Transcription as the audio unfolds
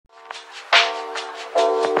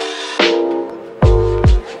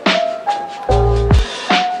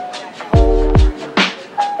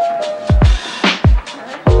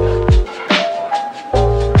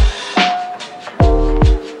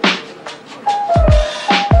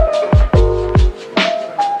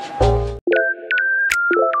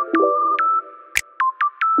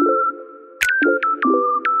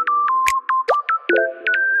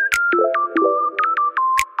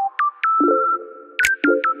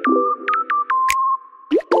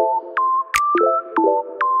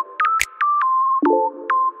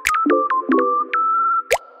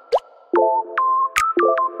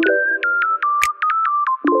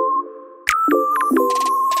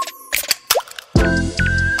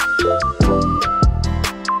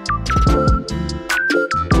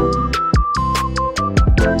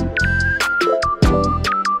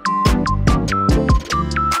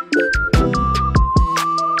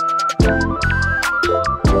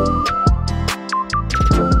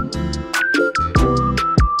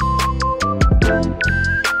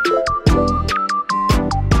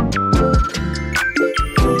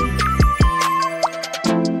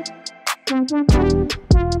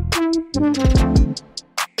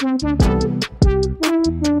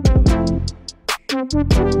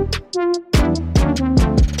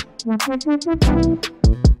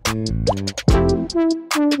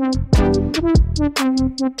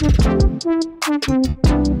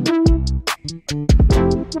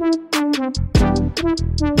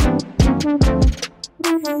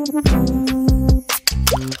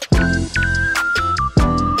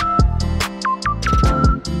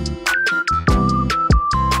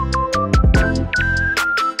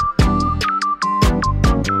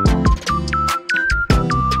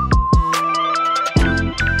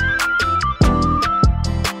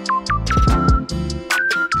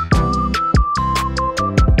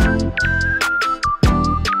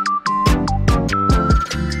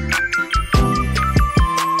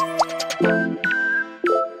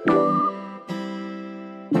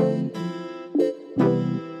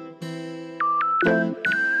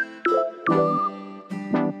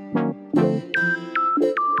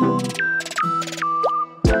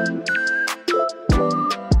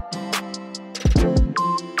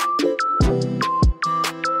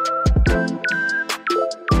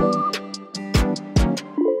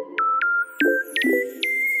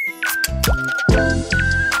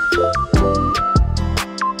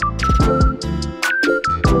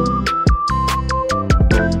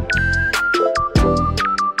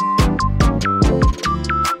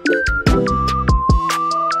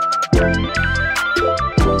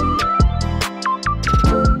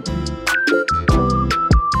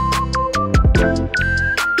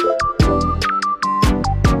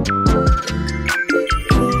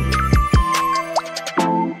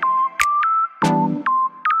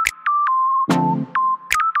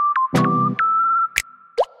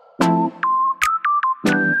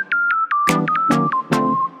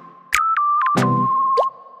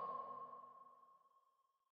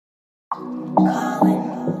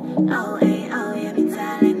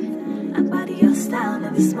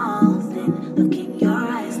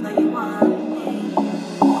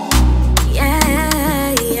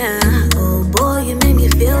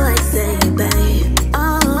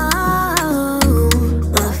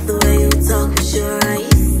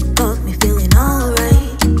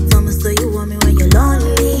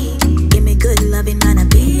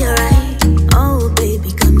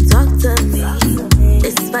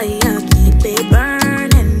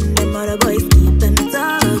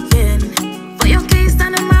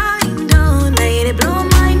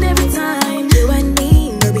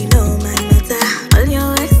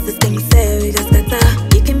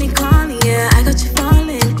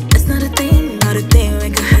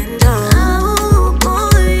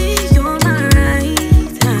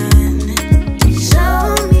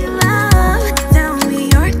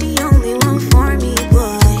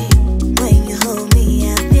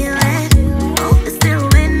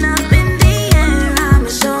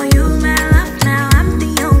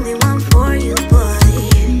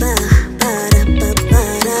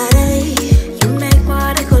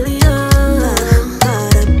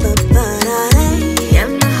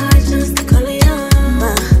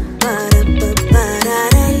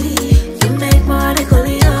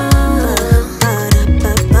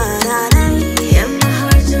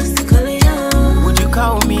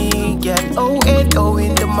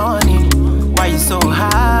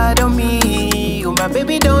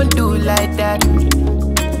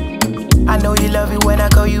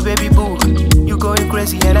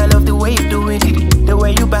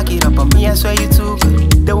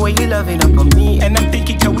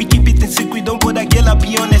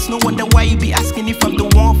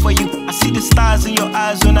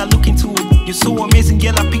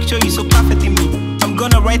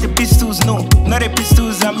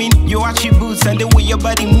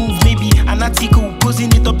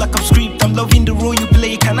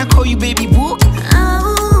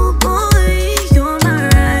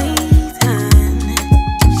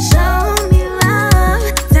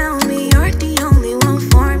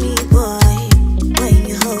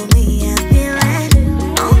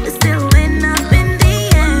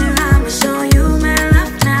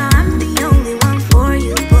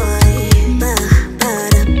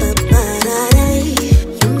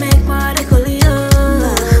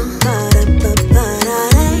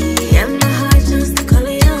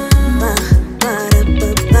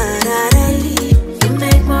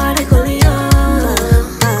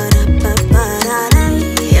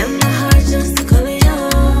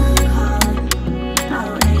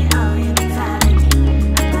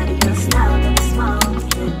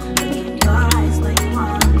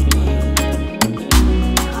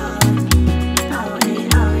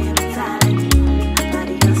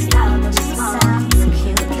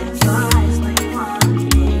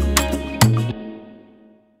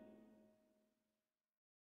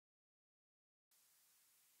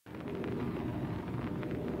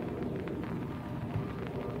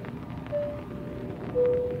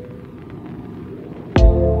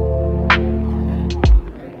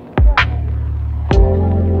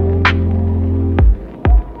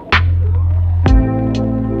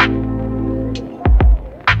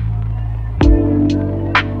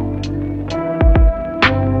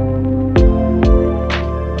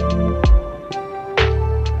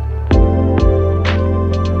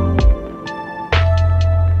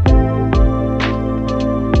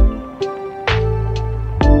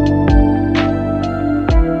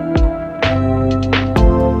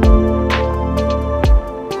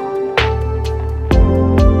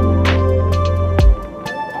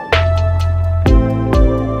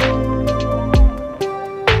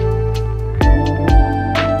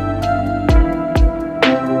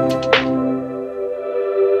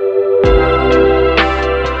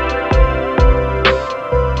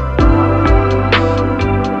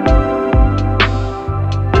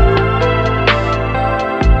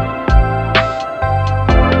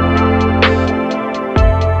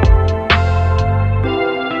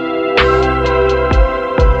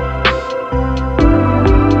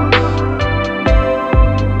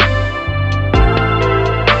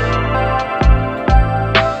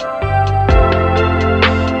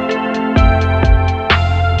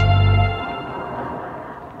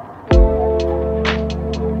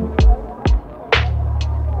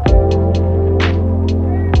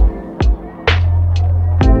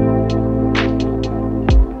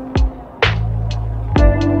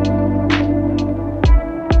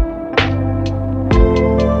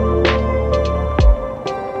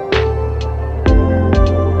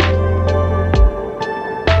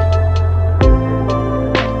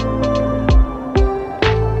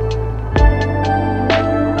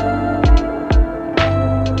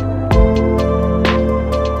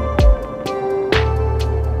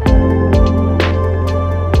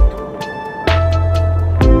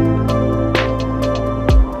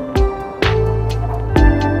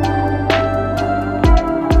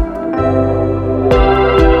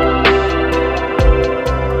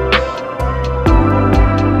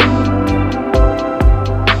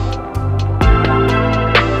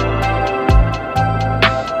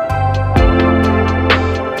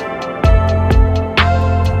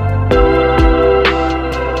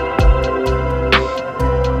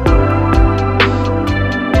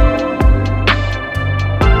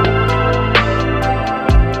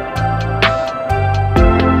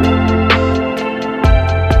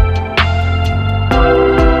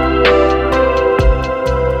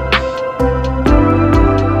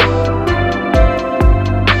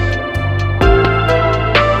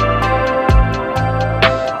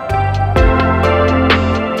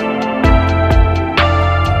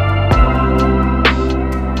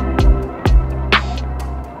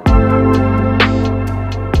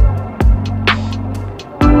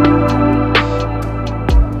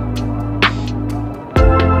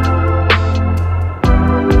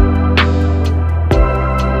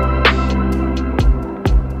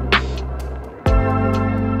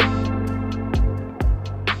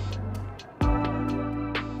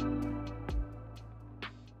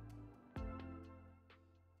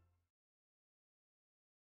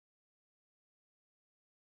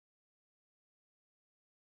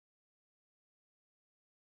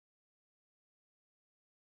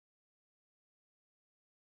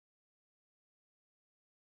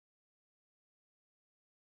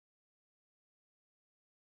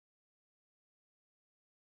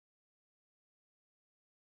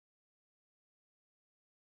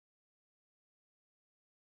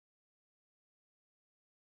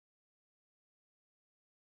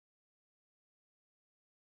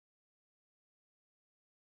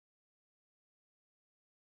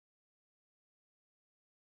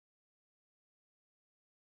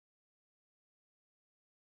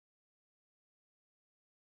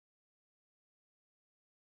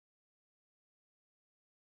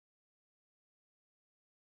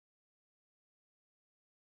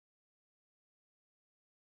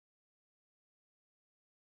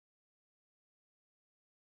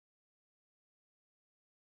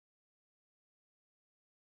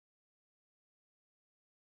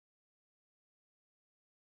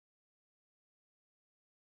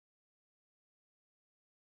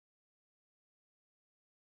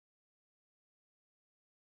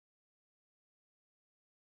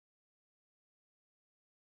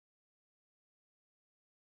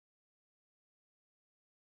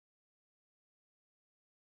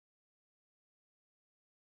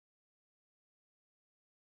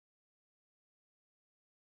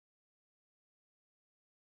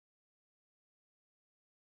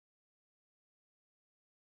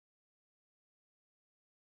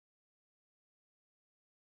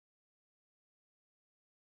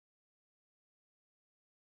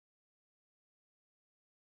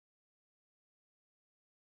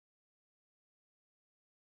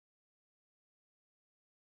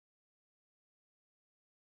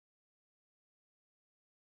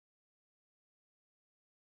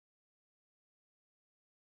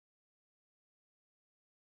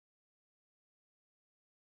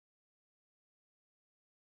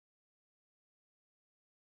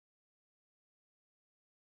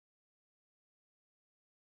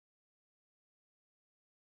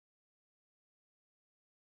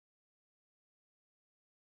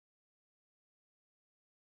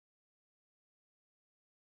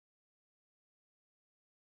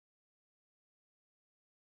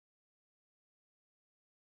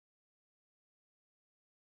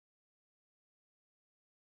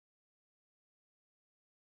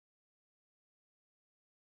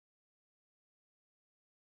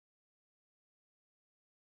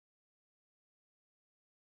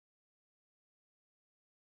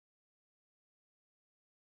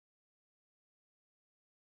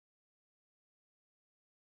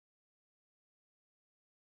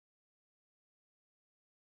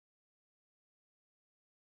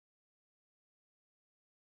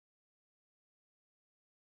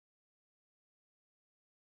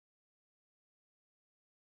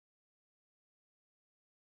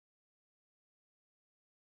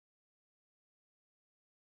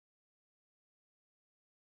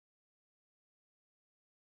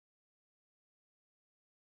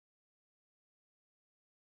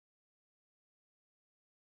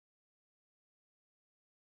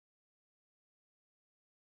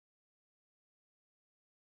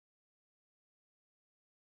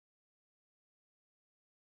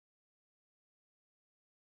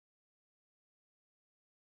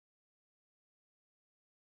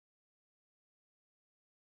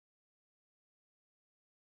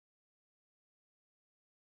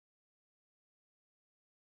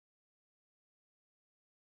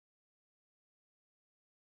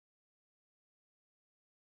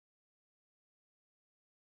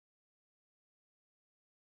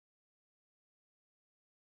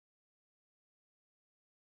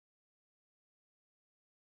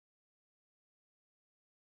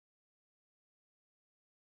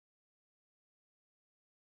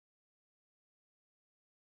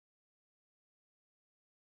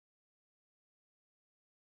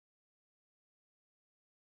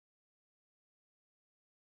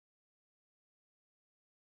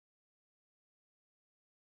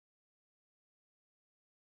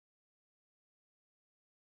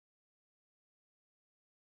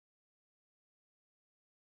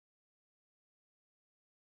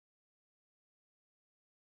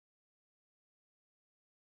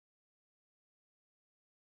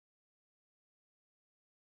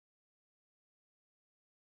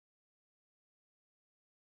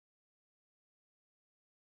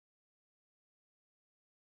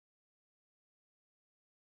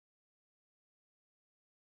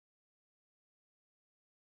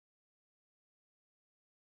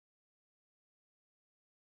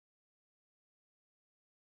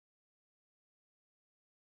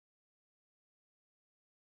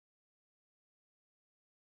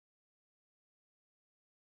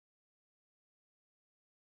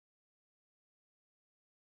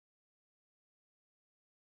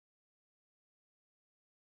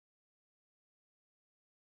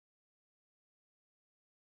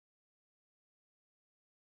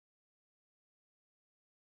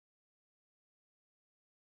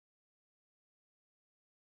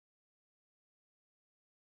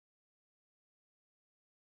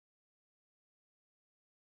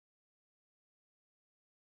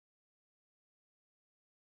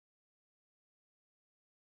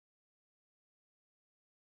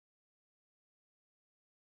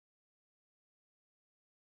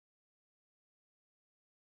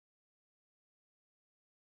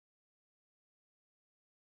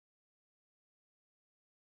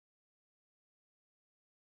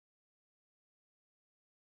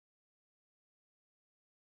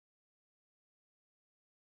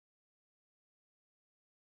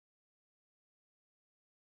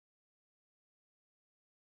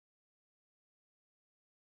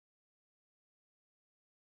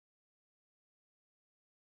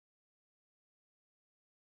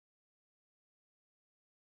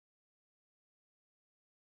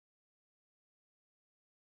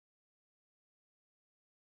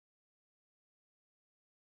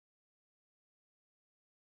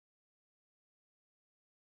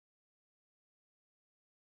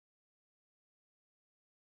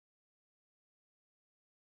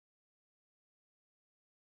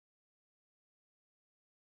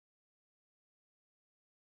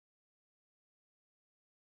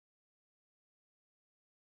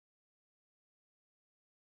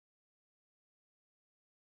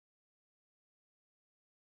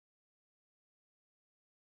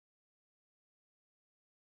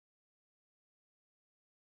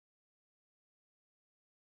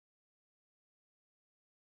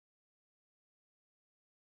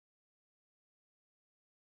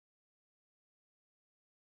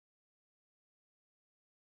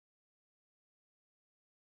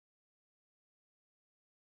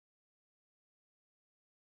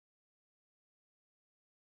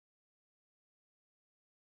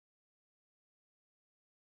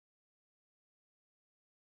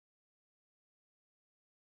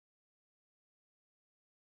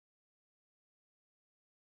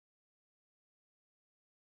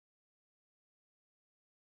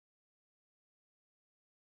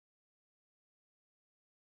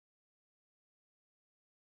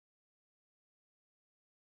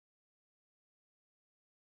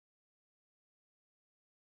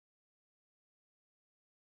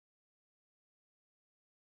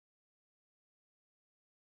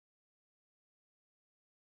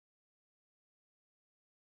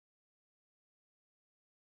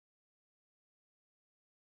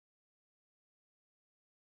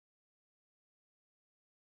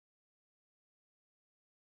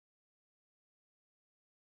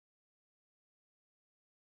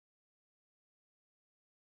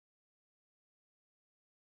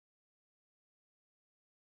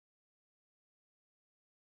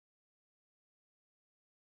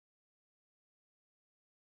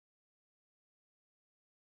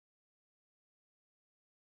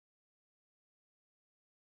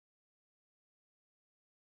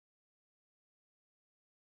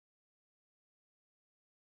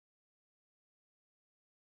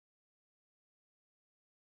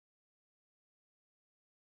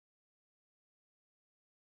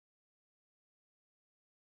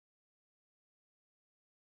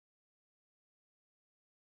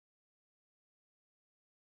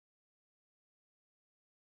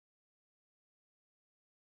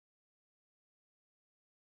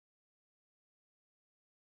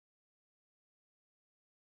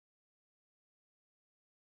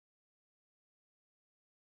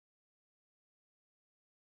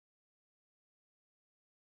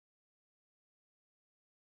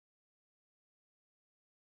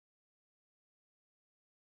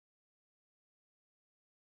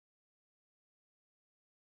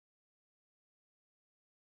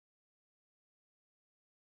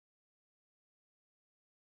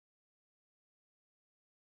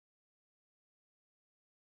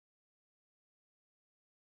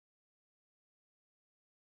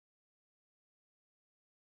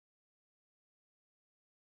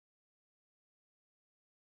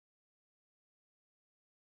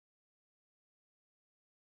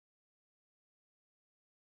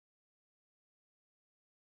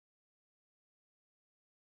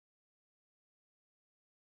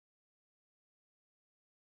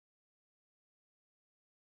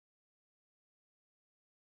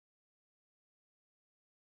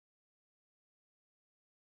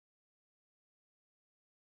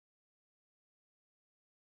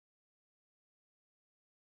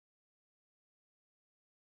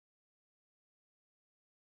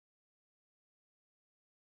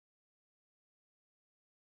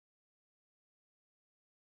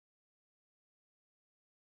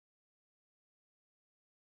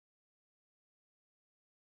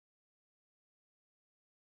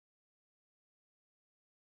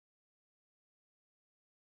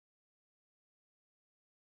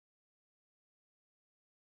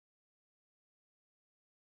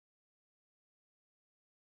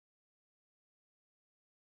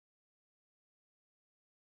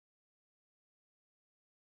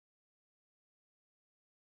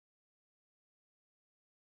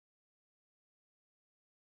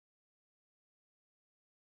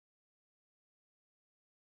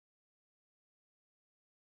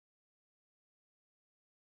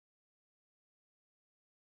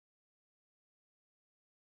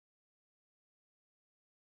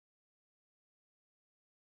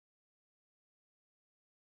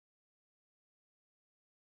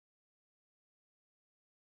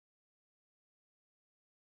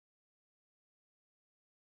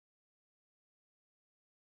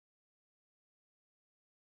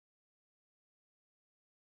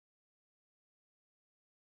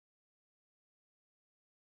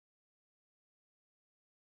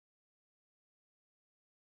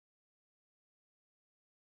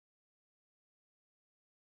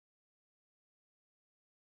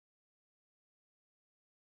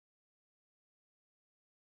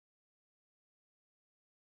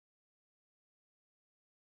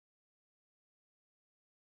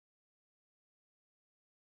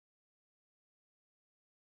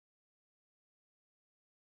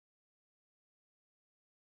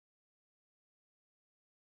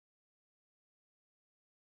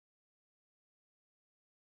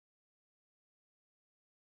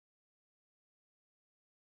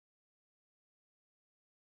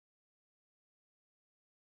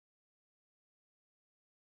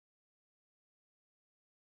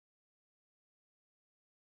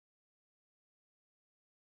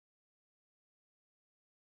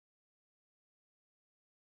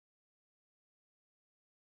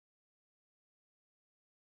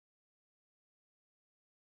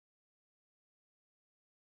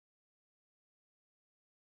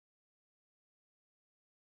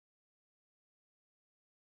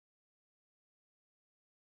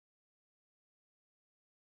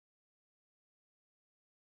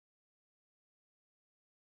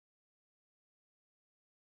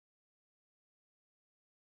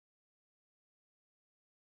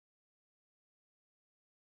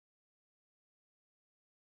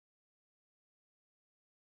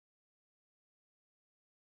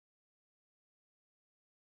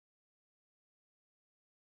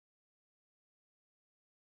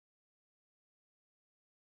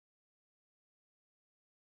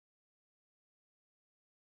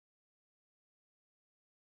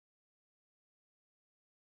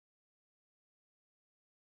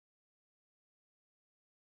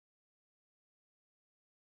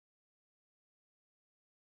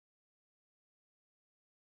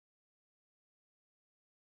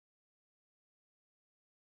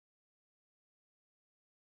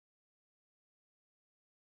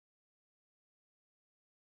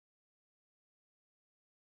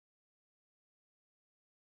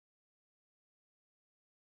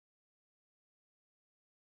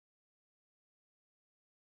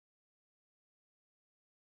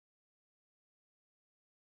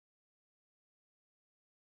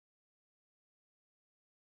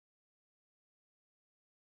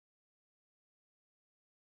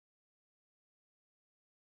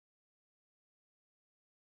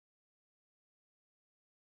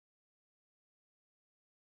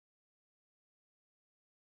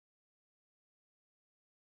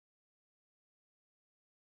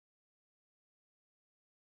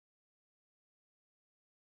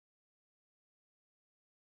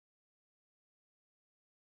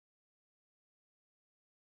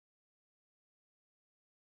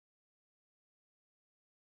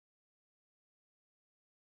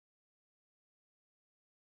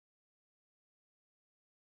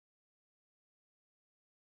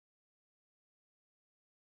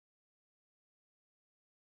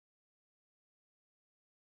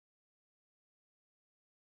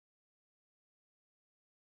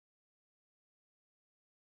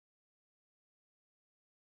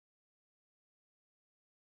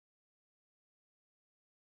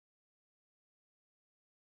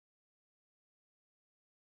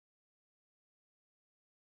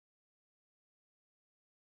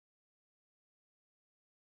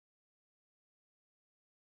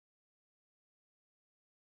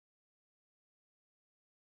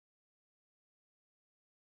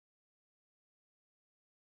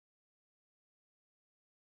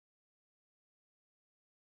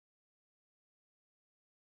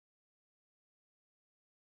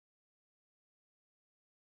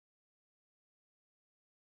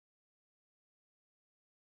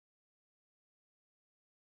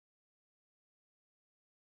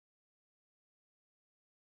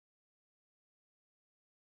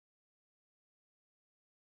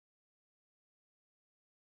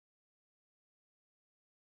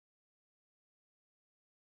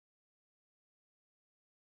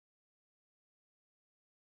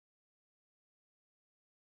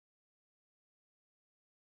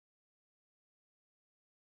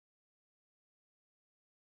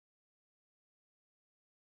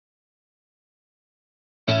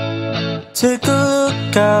Take a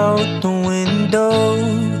look out the window.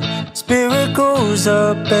 Spirit goes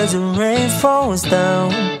up as the rain falls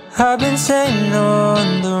down. I've been sailing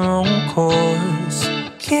on the wrong course,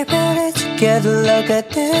 keeping it together like I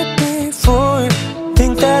did before.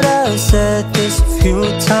 Think that I've said this a few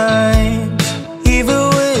times. Even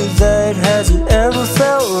with that, has it ever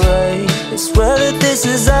felt right? I swear that this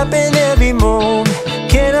has happened every moment.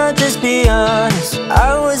 Can I just be honest?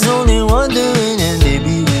 I was only wondering, and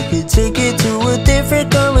maybe we could take it to a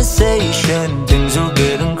different conversation. Things will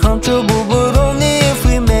get uncomfortable, but only if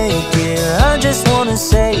we make it. I just wanna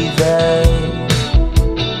say that,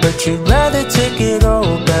 but you'd rather take it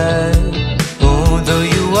all back. Although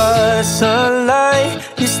you are sunlight,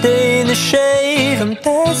 you stay in the shade. I'm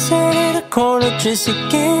dancing in the corner just to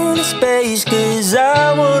get a space, cause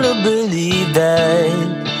I wanna believe that.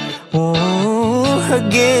 Ooh, I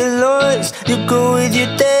get lost, you go with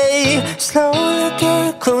your day. Slowly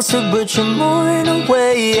get closer, but you're moving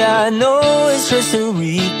away. I know it's just a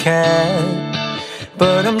recap,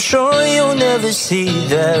 but I'm sure you'll never see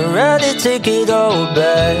that. Rather take it all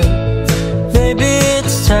back. Maybe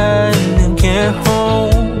it's time to get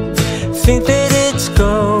home. Think that it's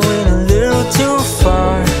going a little too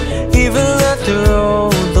far, even after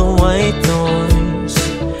all the white noise.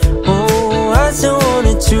 Oh, I still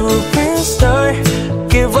wanted to restart.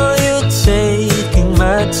 Give all you're taking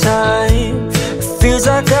my time. It feels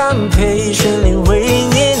like I'm patiently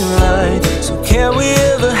waiting in line. So can we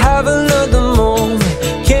ever have another moment?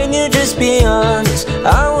 Can you just be honest?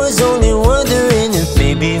 I was only wondering if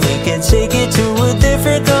maybe we can take it to a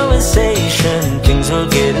different conversation. Things will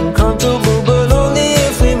get uncomfortable, but only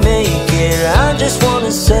if we make it. I just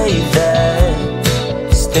wanna say that.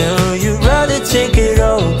 Still, you'd rather take it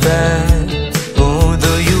all back.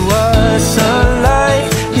 Although you are sunlight,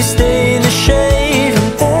 you stay in the shade.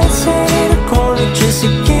 I'm dancing in the corner just to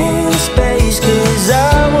get a space, cause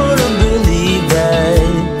I wanna believe that.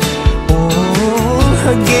 Ooh,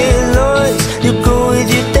 I get lost, you go with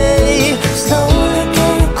your day. Slowly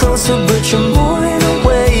getting closer, but you're moving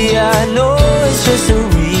away. I know it's just a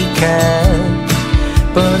recap,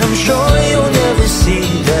 but I'm sure you'll never see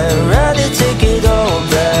that. Rather take it all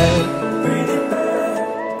back. Bring it back,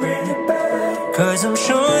 bring it back, cause I'm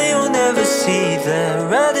sure you'll never see that.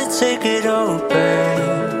 Rather take it all back.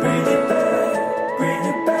 Bring it back, bring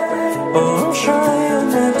it back. Oh, I'm sure you'll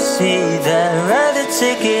never see that. Rather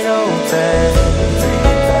take it all back. Bring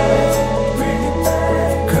it back, bring it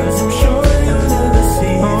back, cause I'm sure you'll never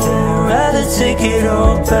see that. Rather take it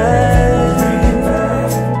all back. Bring it back,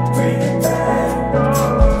 bring it back.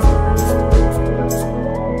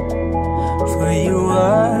 For you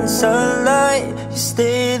are sunlight, you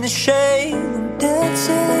stay in the shade. I'm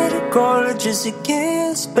dancing in the corner just to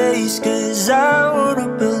get space, cause I wanna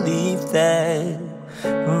believe that.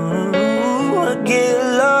 Ooh, I get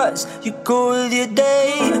lost, you go with your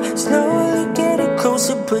day. Slowly getting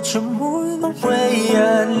closer, but you're moving away.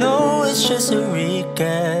 I know it's just a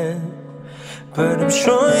recap, but I'm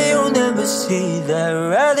sure you'll never see that.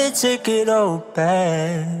 Rather take it all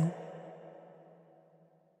back.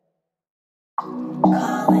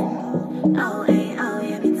 Calling, oh, hey, oh,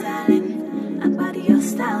 yeah, be telling. I body your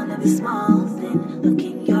style, never small thing. Look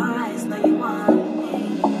in your eyes, know you want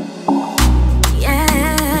me.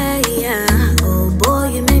 Yeah, yeah, oh boy,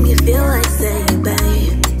 you make me feel like saying,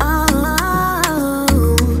 babe. Oh,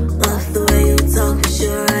 love the way you talk with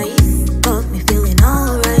your eyes. Got me feeling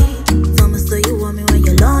alright. Tell me so you want me when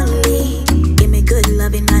you're lonely. Give me good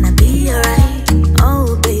loving, man, I'll be alright.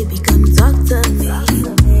 Oh, baby, come talk to me.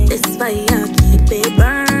 This fire, keep it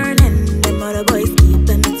burning. Them other boys keep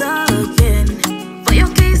on talking. For your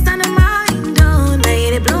case, on the mind, don't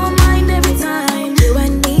let it blow mind every time. You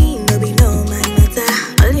and me, no be no man matter.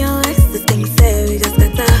 All your exes think say we got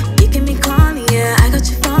scatter. You keep me calling, yeah, I got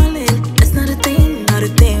you falling. That's not a thing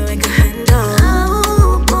we can handle.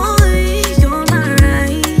 Oh boy, you're my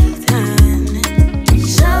right hand.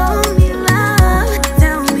 Show me love,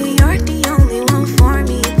 tell me you're the only one for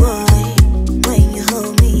me, boy. When you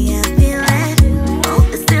hold me, I feel it. Hope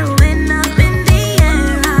it's still win up in the air.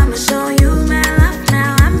 I'ma show you my love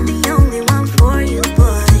now. I'm the only one for you,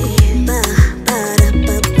 boy.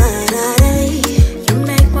 Ba-da-ba-ba-da-day. You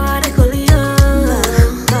make what I call you.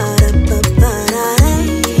 Ba-da-ba-ba-da-day.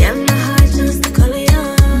 Yeah, my heart just to call you.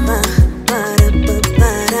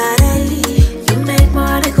 Ba-da-ba-ba-da-day. You make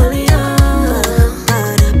what I call you.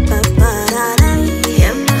 Ba-da-ba-ba-da-day.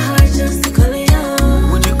 Yeah, my heart just to call you.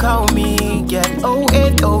 Would you call me, get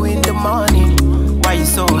 080 in the morning? Why you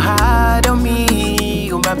so hard on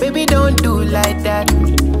me? Oh, my baby, don't do like that.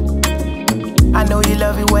 I know you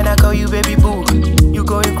love it when I call you baby boo. You You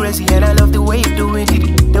going crazy and I love the way you doing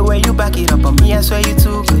it. The way you back it up on me, I swear you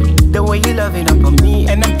too good. The way you loving up on me.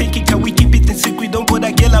 And I'm thinking, can we keep it in secret? Don't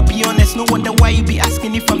bother, girl, I'll be honest. No wonder why you be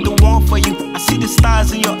asking if I'm the one for you. I see the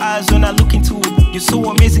stars in your eyes when I look into it. You're so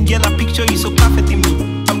amazing, girl, I picture you so perfect in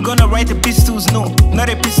me. I'm gonna write the pistols, no, not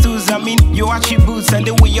the pistols, I mean your attributes and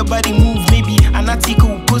the way your body move, maybe an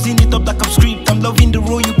article, posing it up like I'm script. I'm loving the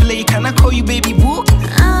role you play, can I call you baby boo?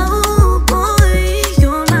 Oh boy,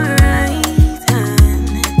 you're my right hand.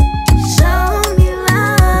 Show me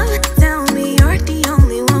love, tell me you're the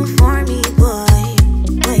only one for me, boy.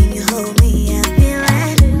 When you hold me, I feel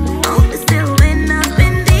it. Hope it's still went up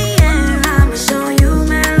in the air. I'ma show you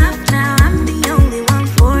my love now. I'm the only one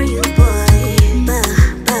for you, boy.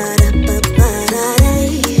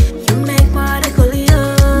 You make my heart go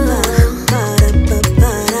yeah,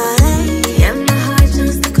 my heart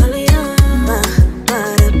just to call you.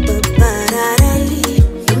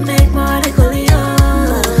 You make my heart go yeah,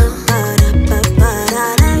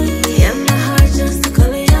 my heart just to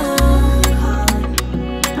call you.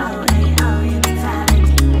 Oh, hey, oh, you're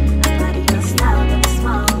fantastic. I got your style, but it's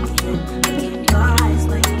small. Look in your eyes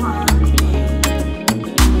like you want me.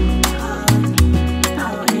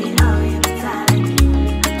 Oh, hey, oh, you're fantastic.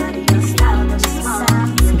 I got your style, but it's small.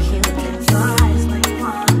 Look in your eyes like you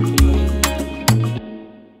want me.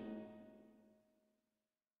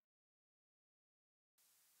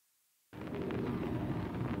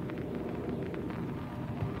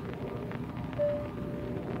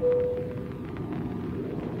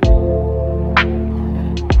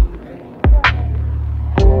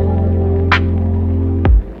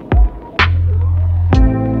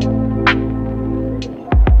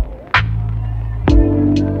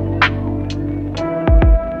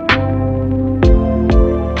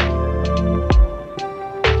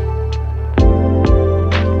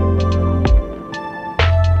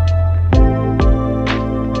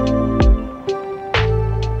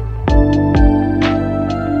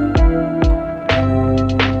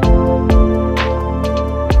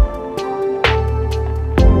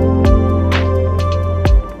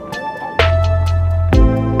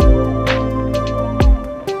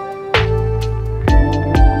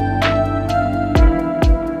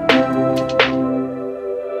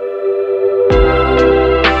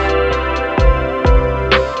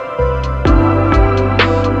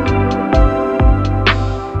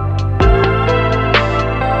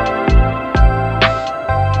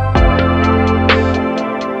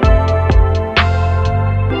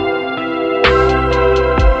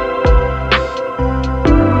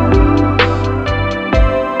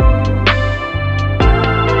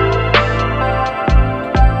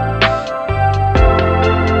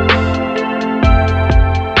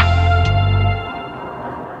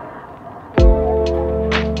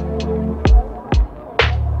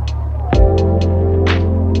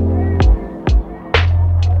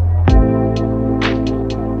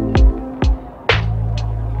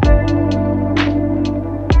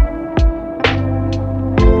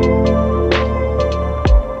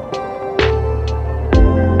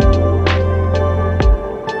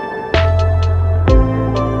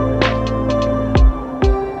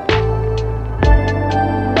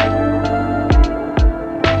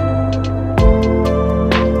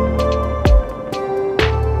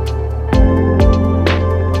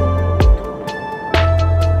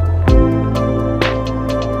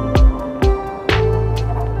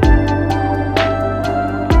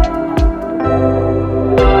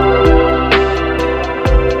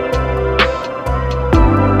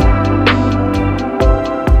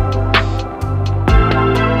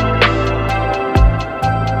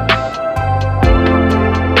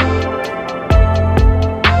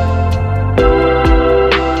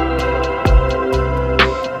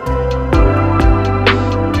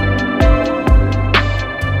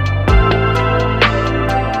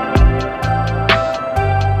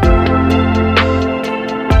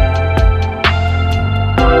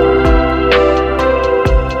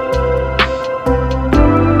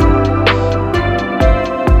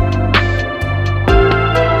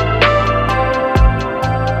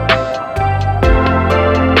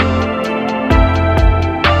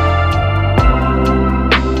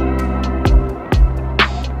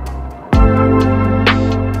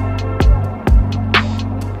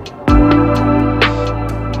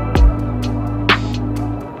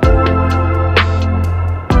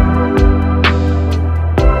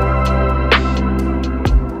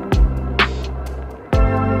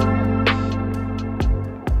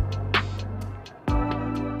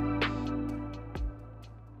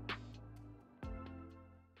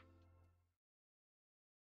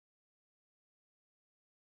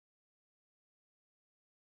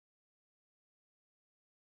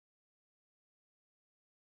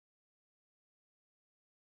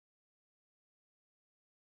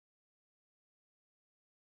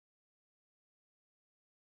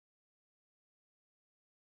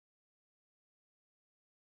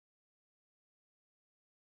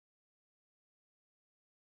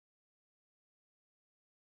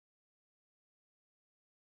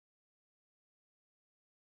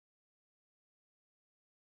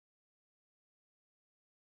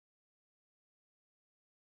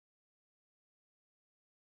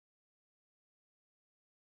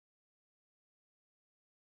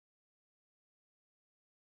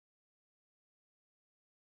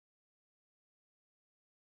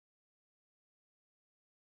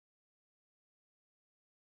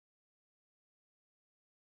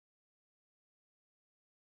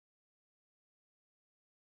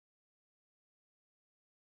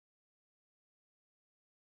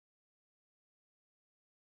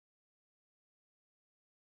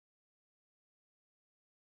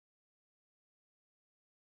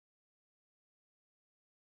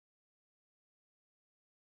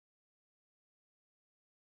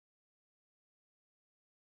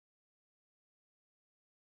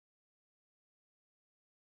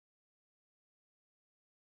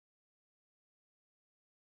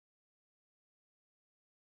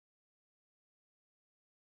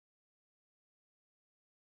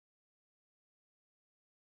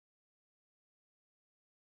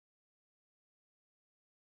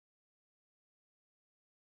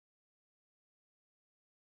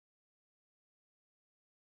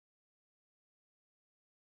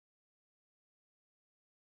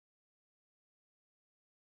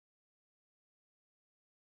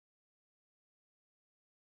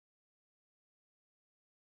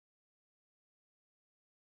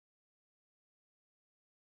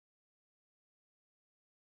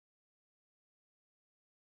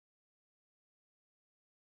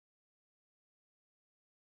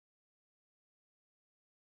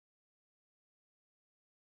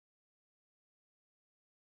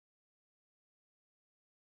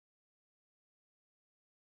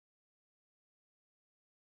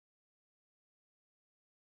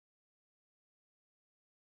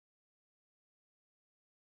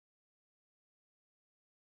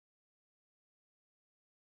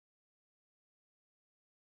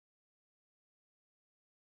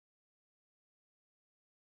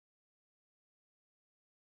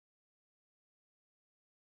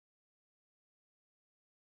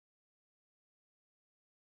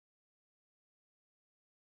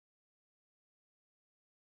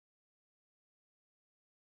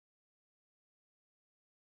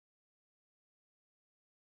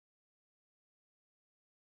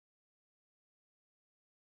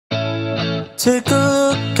 Take a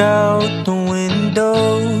look out the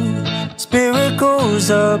window. Spirit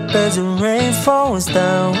goes up as the rain falls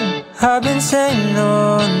down. I've been sailing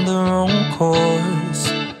on the wrong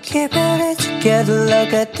course, keeping it together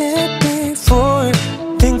like I did before.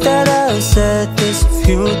 Think that I've said this a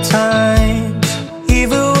few times.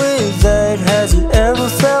 Even with that, has it ever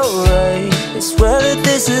felt right? I swear that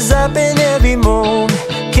this has happened every moment.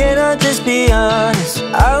 Can I just be honest?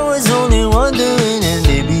 I was only wondering if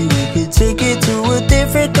maybe we could take it to a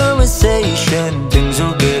different conversation. Things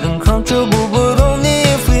will get uncomfortable, but only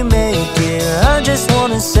if we make it. I just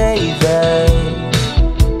wanna say that,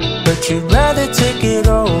 but you'd rather take it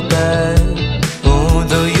all back.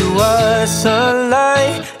 Although you are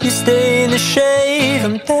sunlight, you stay in the shade.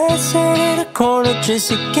 I'm dancing in the corner just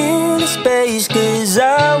to get a space, cause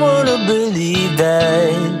I wanna believe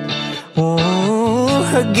that. Ooh,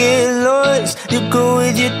 I get lost, you go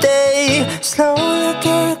with your day. Slowly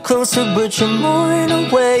get closer, but you're moving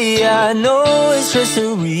away. I know it's just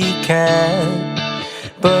a recap,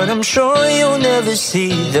 but I'm sure you'll never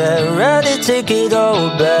see that. Rather take it all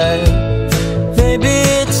back. Maybe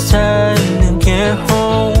it's time to get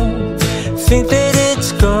home. Think that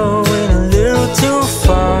it's going a little too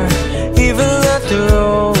far, even after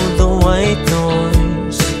all the white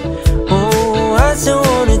noise. Oh, I still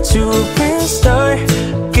wanted to restart.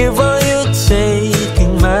 Give all you're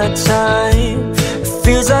taking my time. It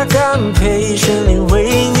feels like I'm patiently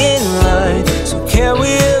waiting in line. So can we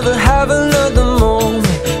ever have another moment?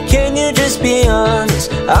 Can you just be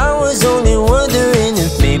honest? I was only wondering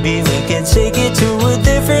if maybe we can take it to a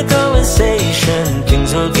different conversation.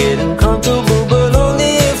 Things will get uncomfortable, but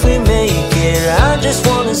only if we make it. I just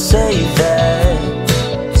wanna say that.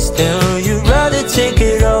 Still, you'd rather take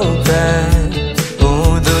it all back.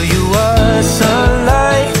 Although you are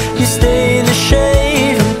sunlight, you stay in the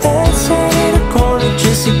shade. I'm dancing in the corner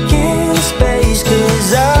just to get a space,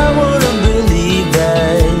 cause I wanna believe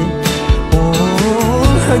that.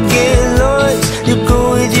 Ooh, I get lost, you go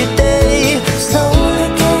with your day. Slowly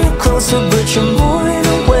getting closer, but you're moving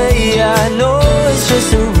away. I know it's just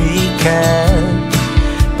a recap,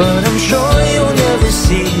 but I'm sure you'll never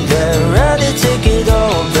see that. Rather take it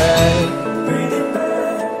all back. Bring it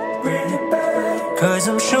back, bring it back, cause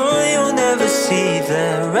I'm sure you'll never see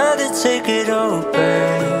that. Rather take it all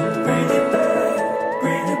back. Bring it back,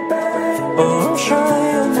 bring it back. Oh, I'm sure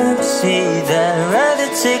you'll never see that. Rather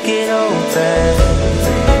take it all back.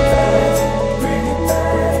 Bring it back, bring it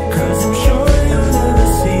back, cause I'm sure you'll never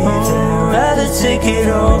see that. Rather take it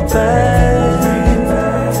all back. Bring it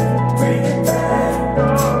back, bring it back.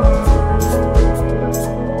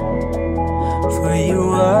 For you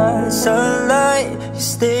are sunlight, you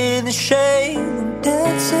stay in the shade. I'm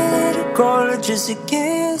dancing in the corner just to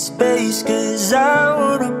get space, cause I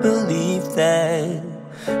wanna believe that.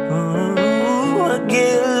 Ooh, I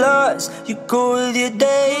get lost, you go with your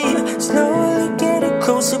day. Slowly getting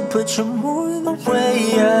closer, but you're moving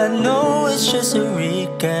away. I know it's just a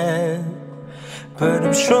recap, but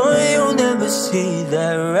I'm sure you'll never see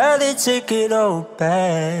that. Rather take it all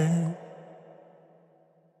back.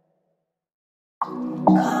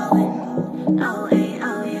 Calling, oh hey,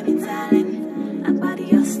 oh yeah, be telling. I body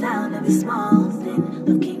your style, never small thing.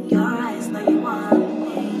 Look in your eyes, know you want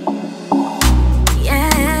me.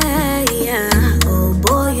 Yeah, yeah. Oh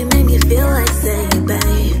boy, you make me feel like saying,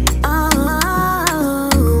 babe. Oh,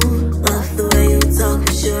 love the way you talk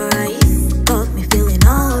with your eyes. Got me feeling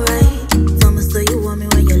alright. Tell me so you want me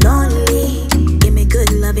when you're lonely. Give me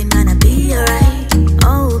good loving, man, I'll be alright.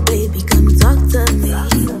 Oh baby, come talk to me.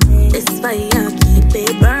 This fire, keep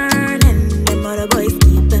it burning. Them other boys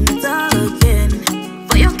keeping me talking.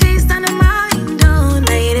 For your case, on the mind, oh,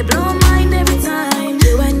 now it blow my mind every time.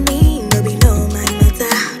 You and me, no be no man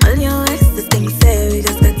matter. All your exes think say we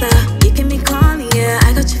got scatter. You can be calling, yeah, I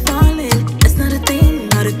got you falling. That's not a thing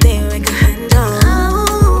we can handle.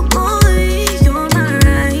 Oh boy, you're my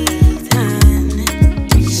right hand.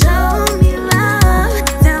 Show me love,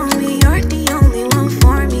 tell me you're the only one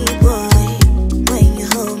for me, boy. When you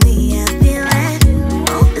hold me, I feel it.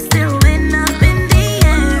 Hope it's still went up in the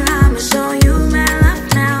air. I'ma show you my love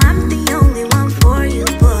now. I'm the only one for you,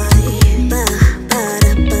 boy.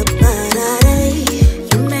 Ba-da-ba-ba-da-day.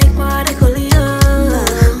 You make what I call you.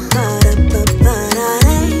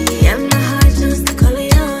 Ba-da-ba-ba-da-day. Yeah, my heart just to call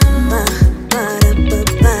you.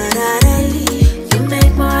 Ba-da-ba-ba-da-day. You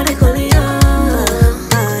make what I call you.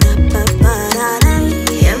 Ba-da-ba-ba-da-day.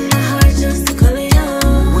 Yeah, my heart just to call you.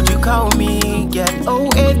 Would you call me, get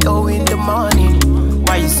 080 in the morning?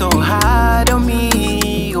 Why you so hard on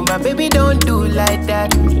me? Oh my baby, don't do like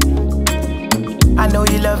that. I know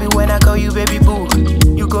you love it when I call you baby boo.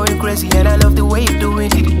 You going crazy and I love the way you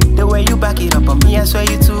doing it. The way you back it up on me, I swear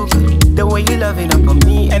you too good. The way you loving up on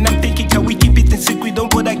me, and I'm thinking, can we keep it in secret?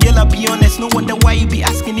 Don't bother, girl, I'll be honest. No wonder why you be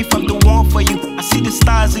asking if I'm the one for you. I see the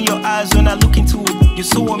stars in your eyes when I look into it. You're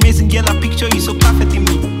so amazing, girl, I picture you so perfect in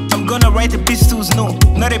me. I'm gonna write the pistols, no,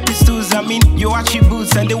 not the pistols. I mean your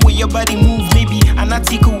attributes and the way your body move. Maybe an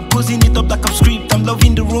article, posing it up like I'm script. I'm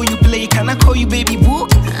loving the role you play. Can I call you baby boo?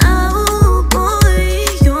 Oh boy,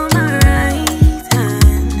 you're my right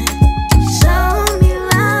hand. Show me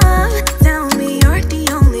love, tell me you're the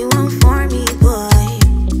only one for me, boy.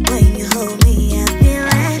 When you hold me, I feel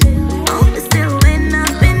it. Hope it's still went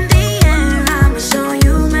up in the air. I'ma show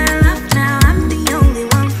you my love now. I'm the only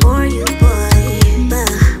one for you, boy.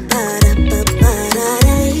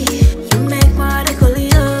 You make my heart call you.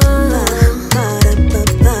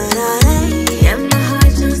 Yeah, my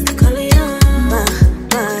heart just to call you.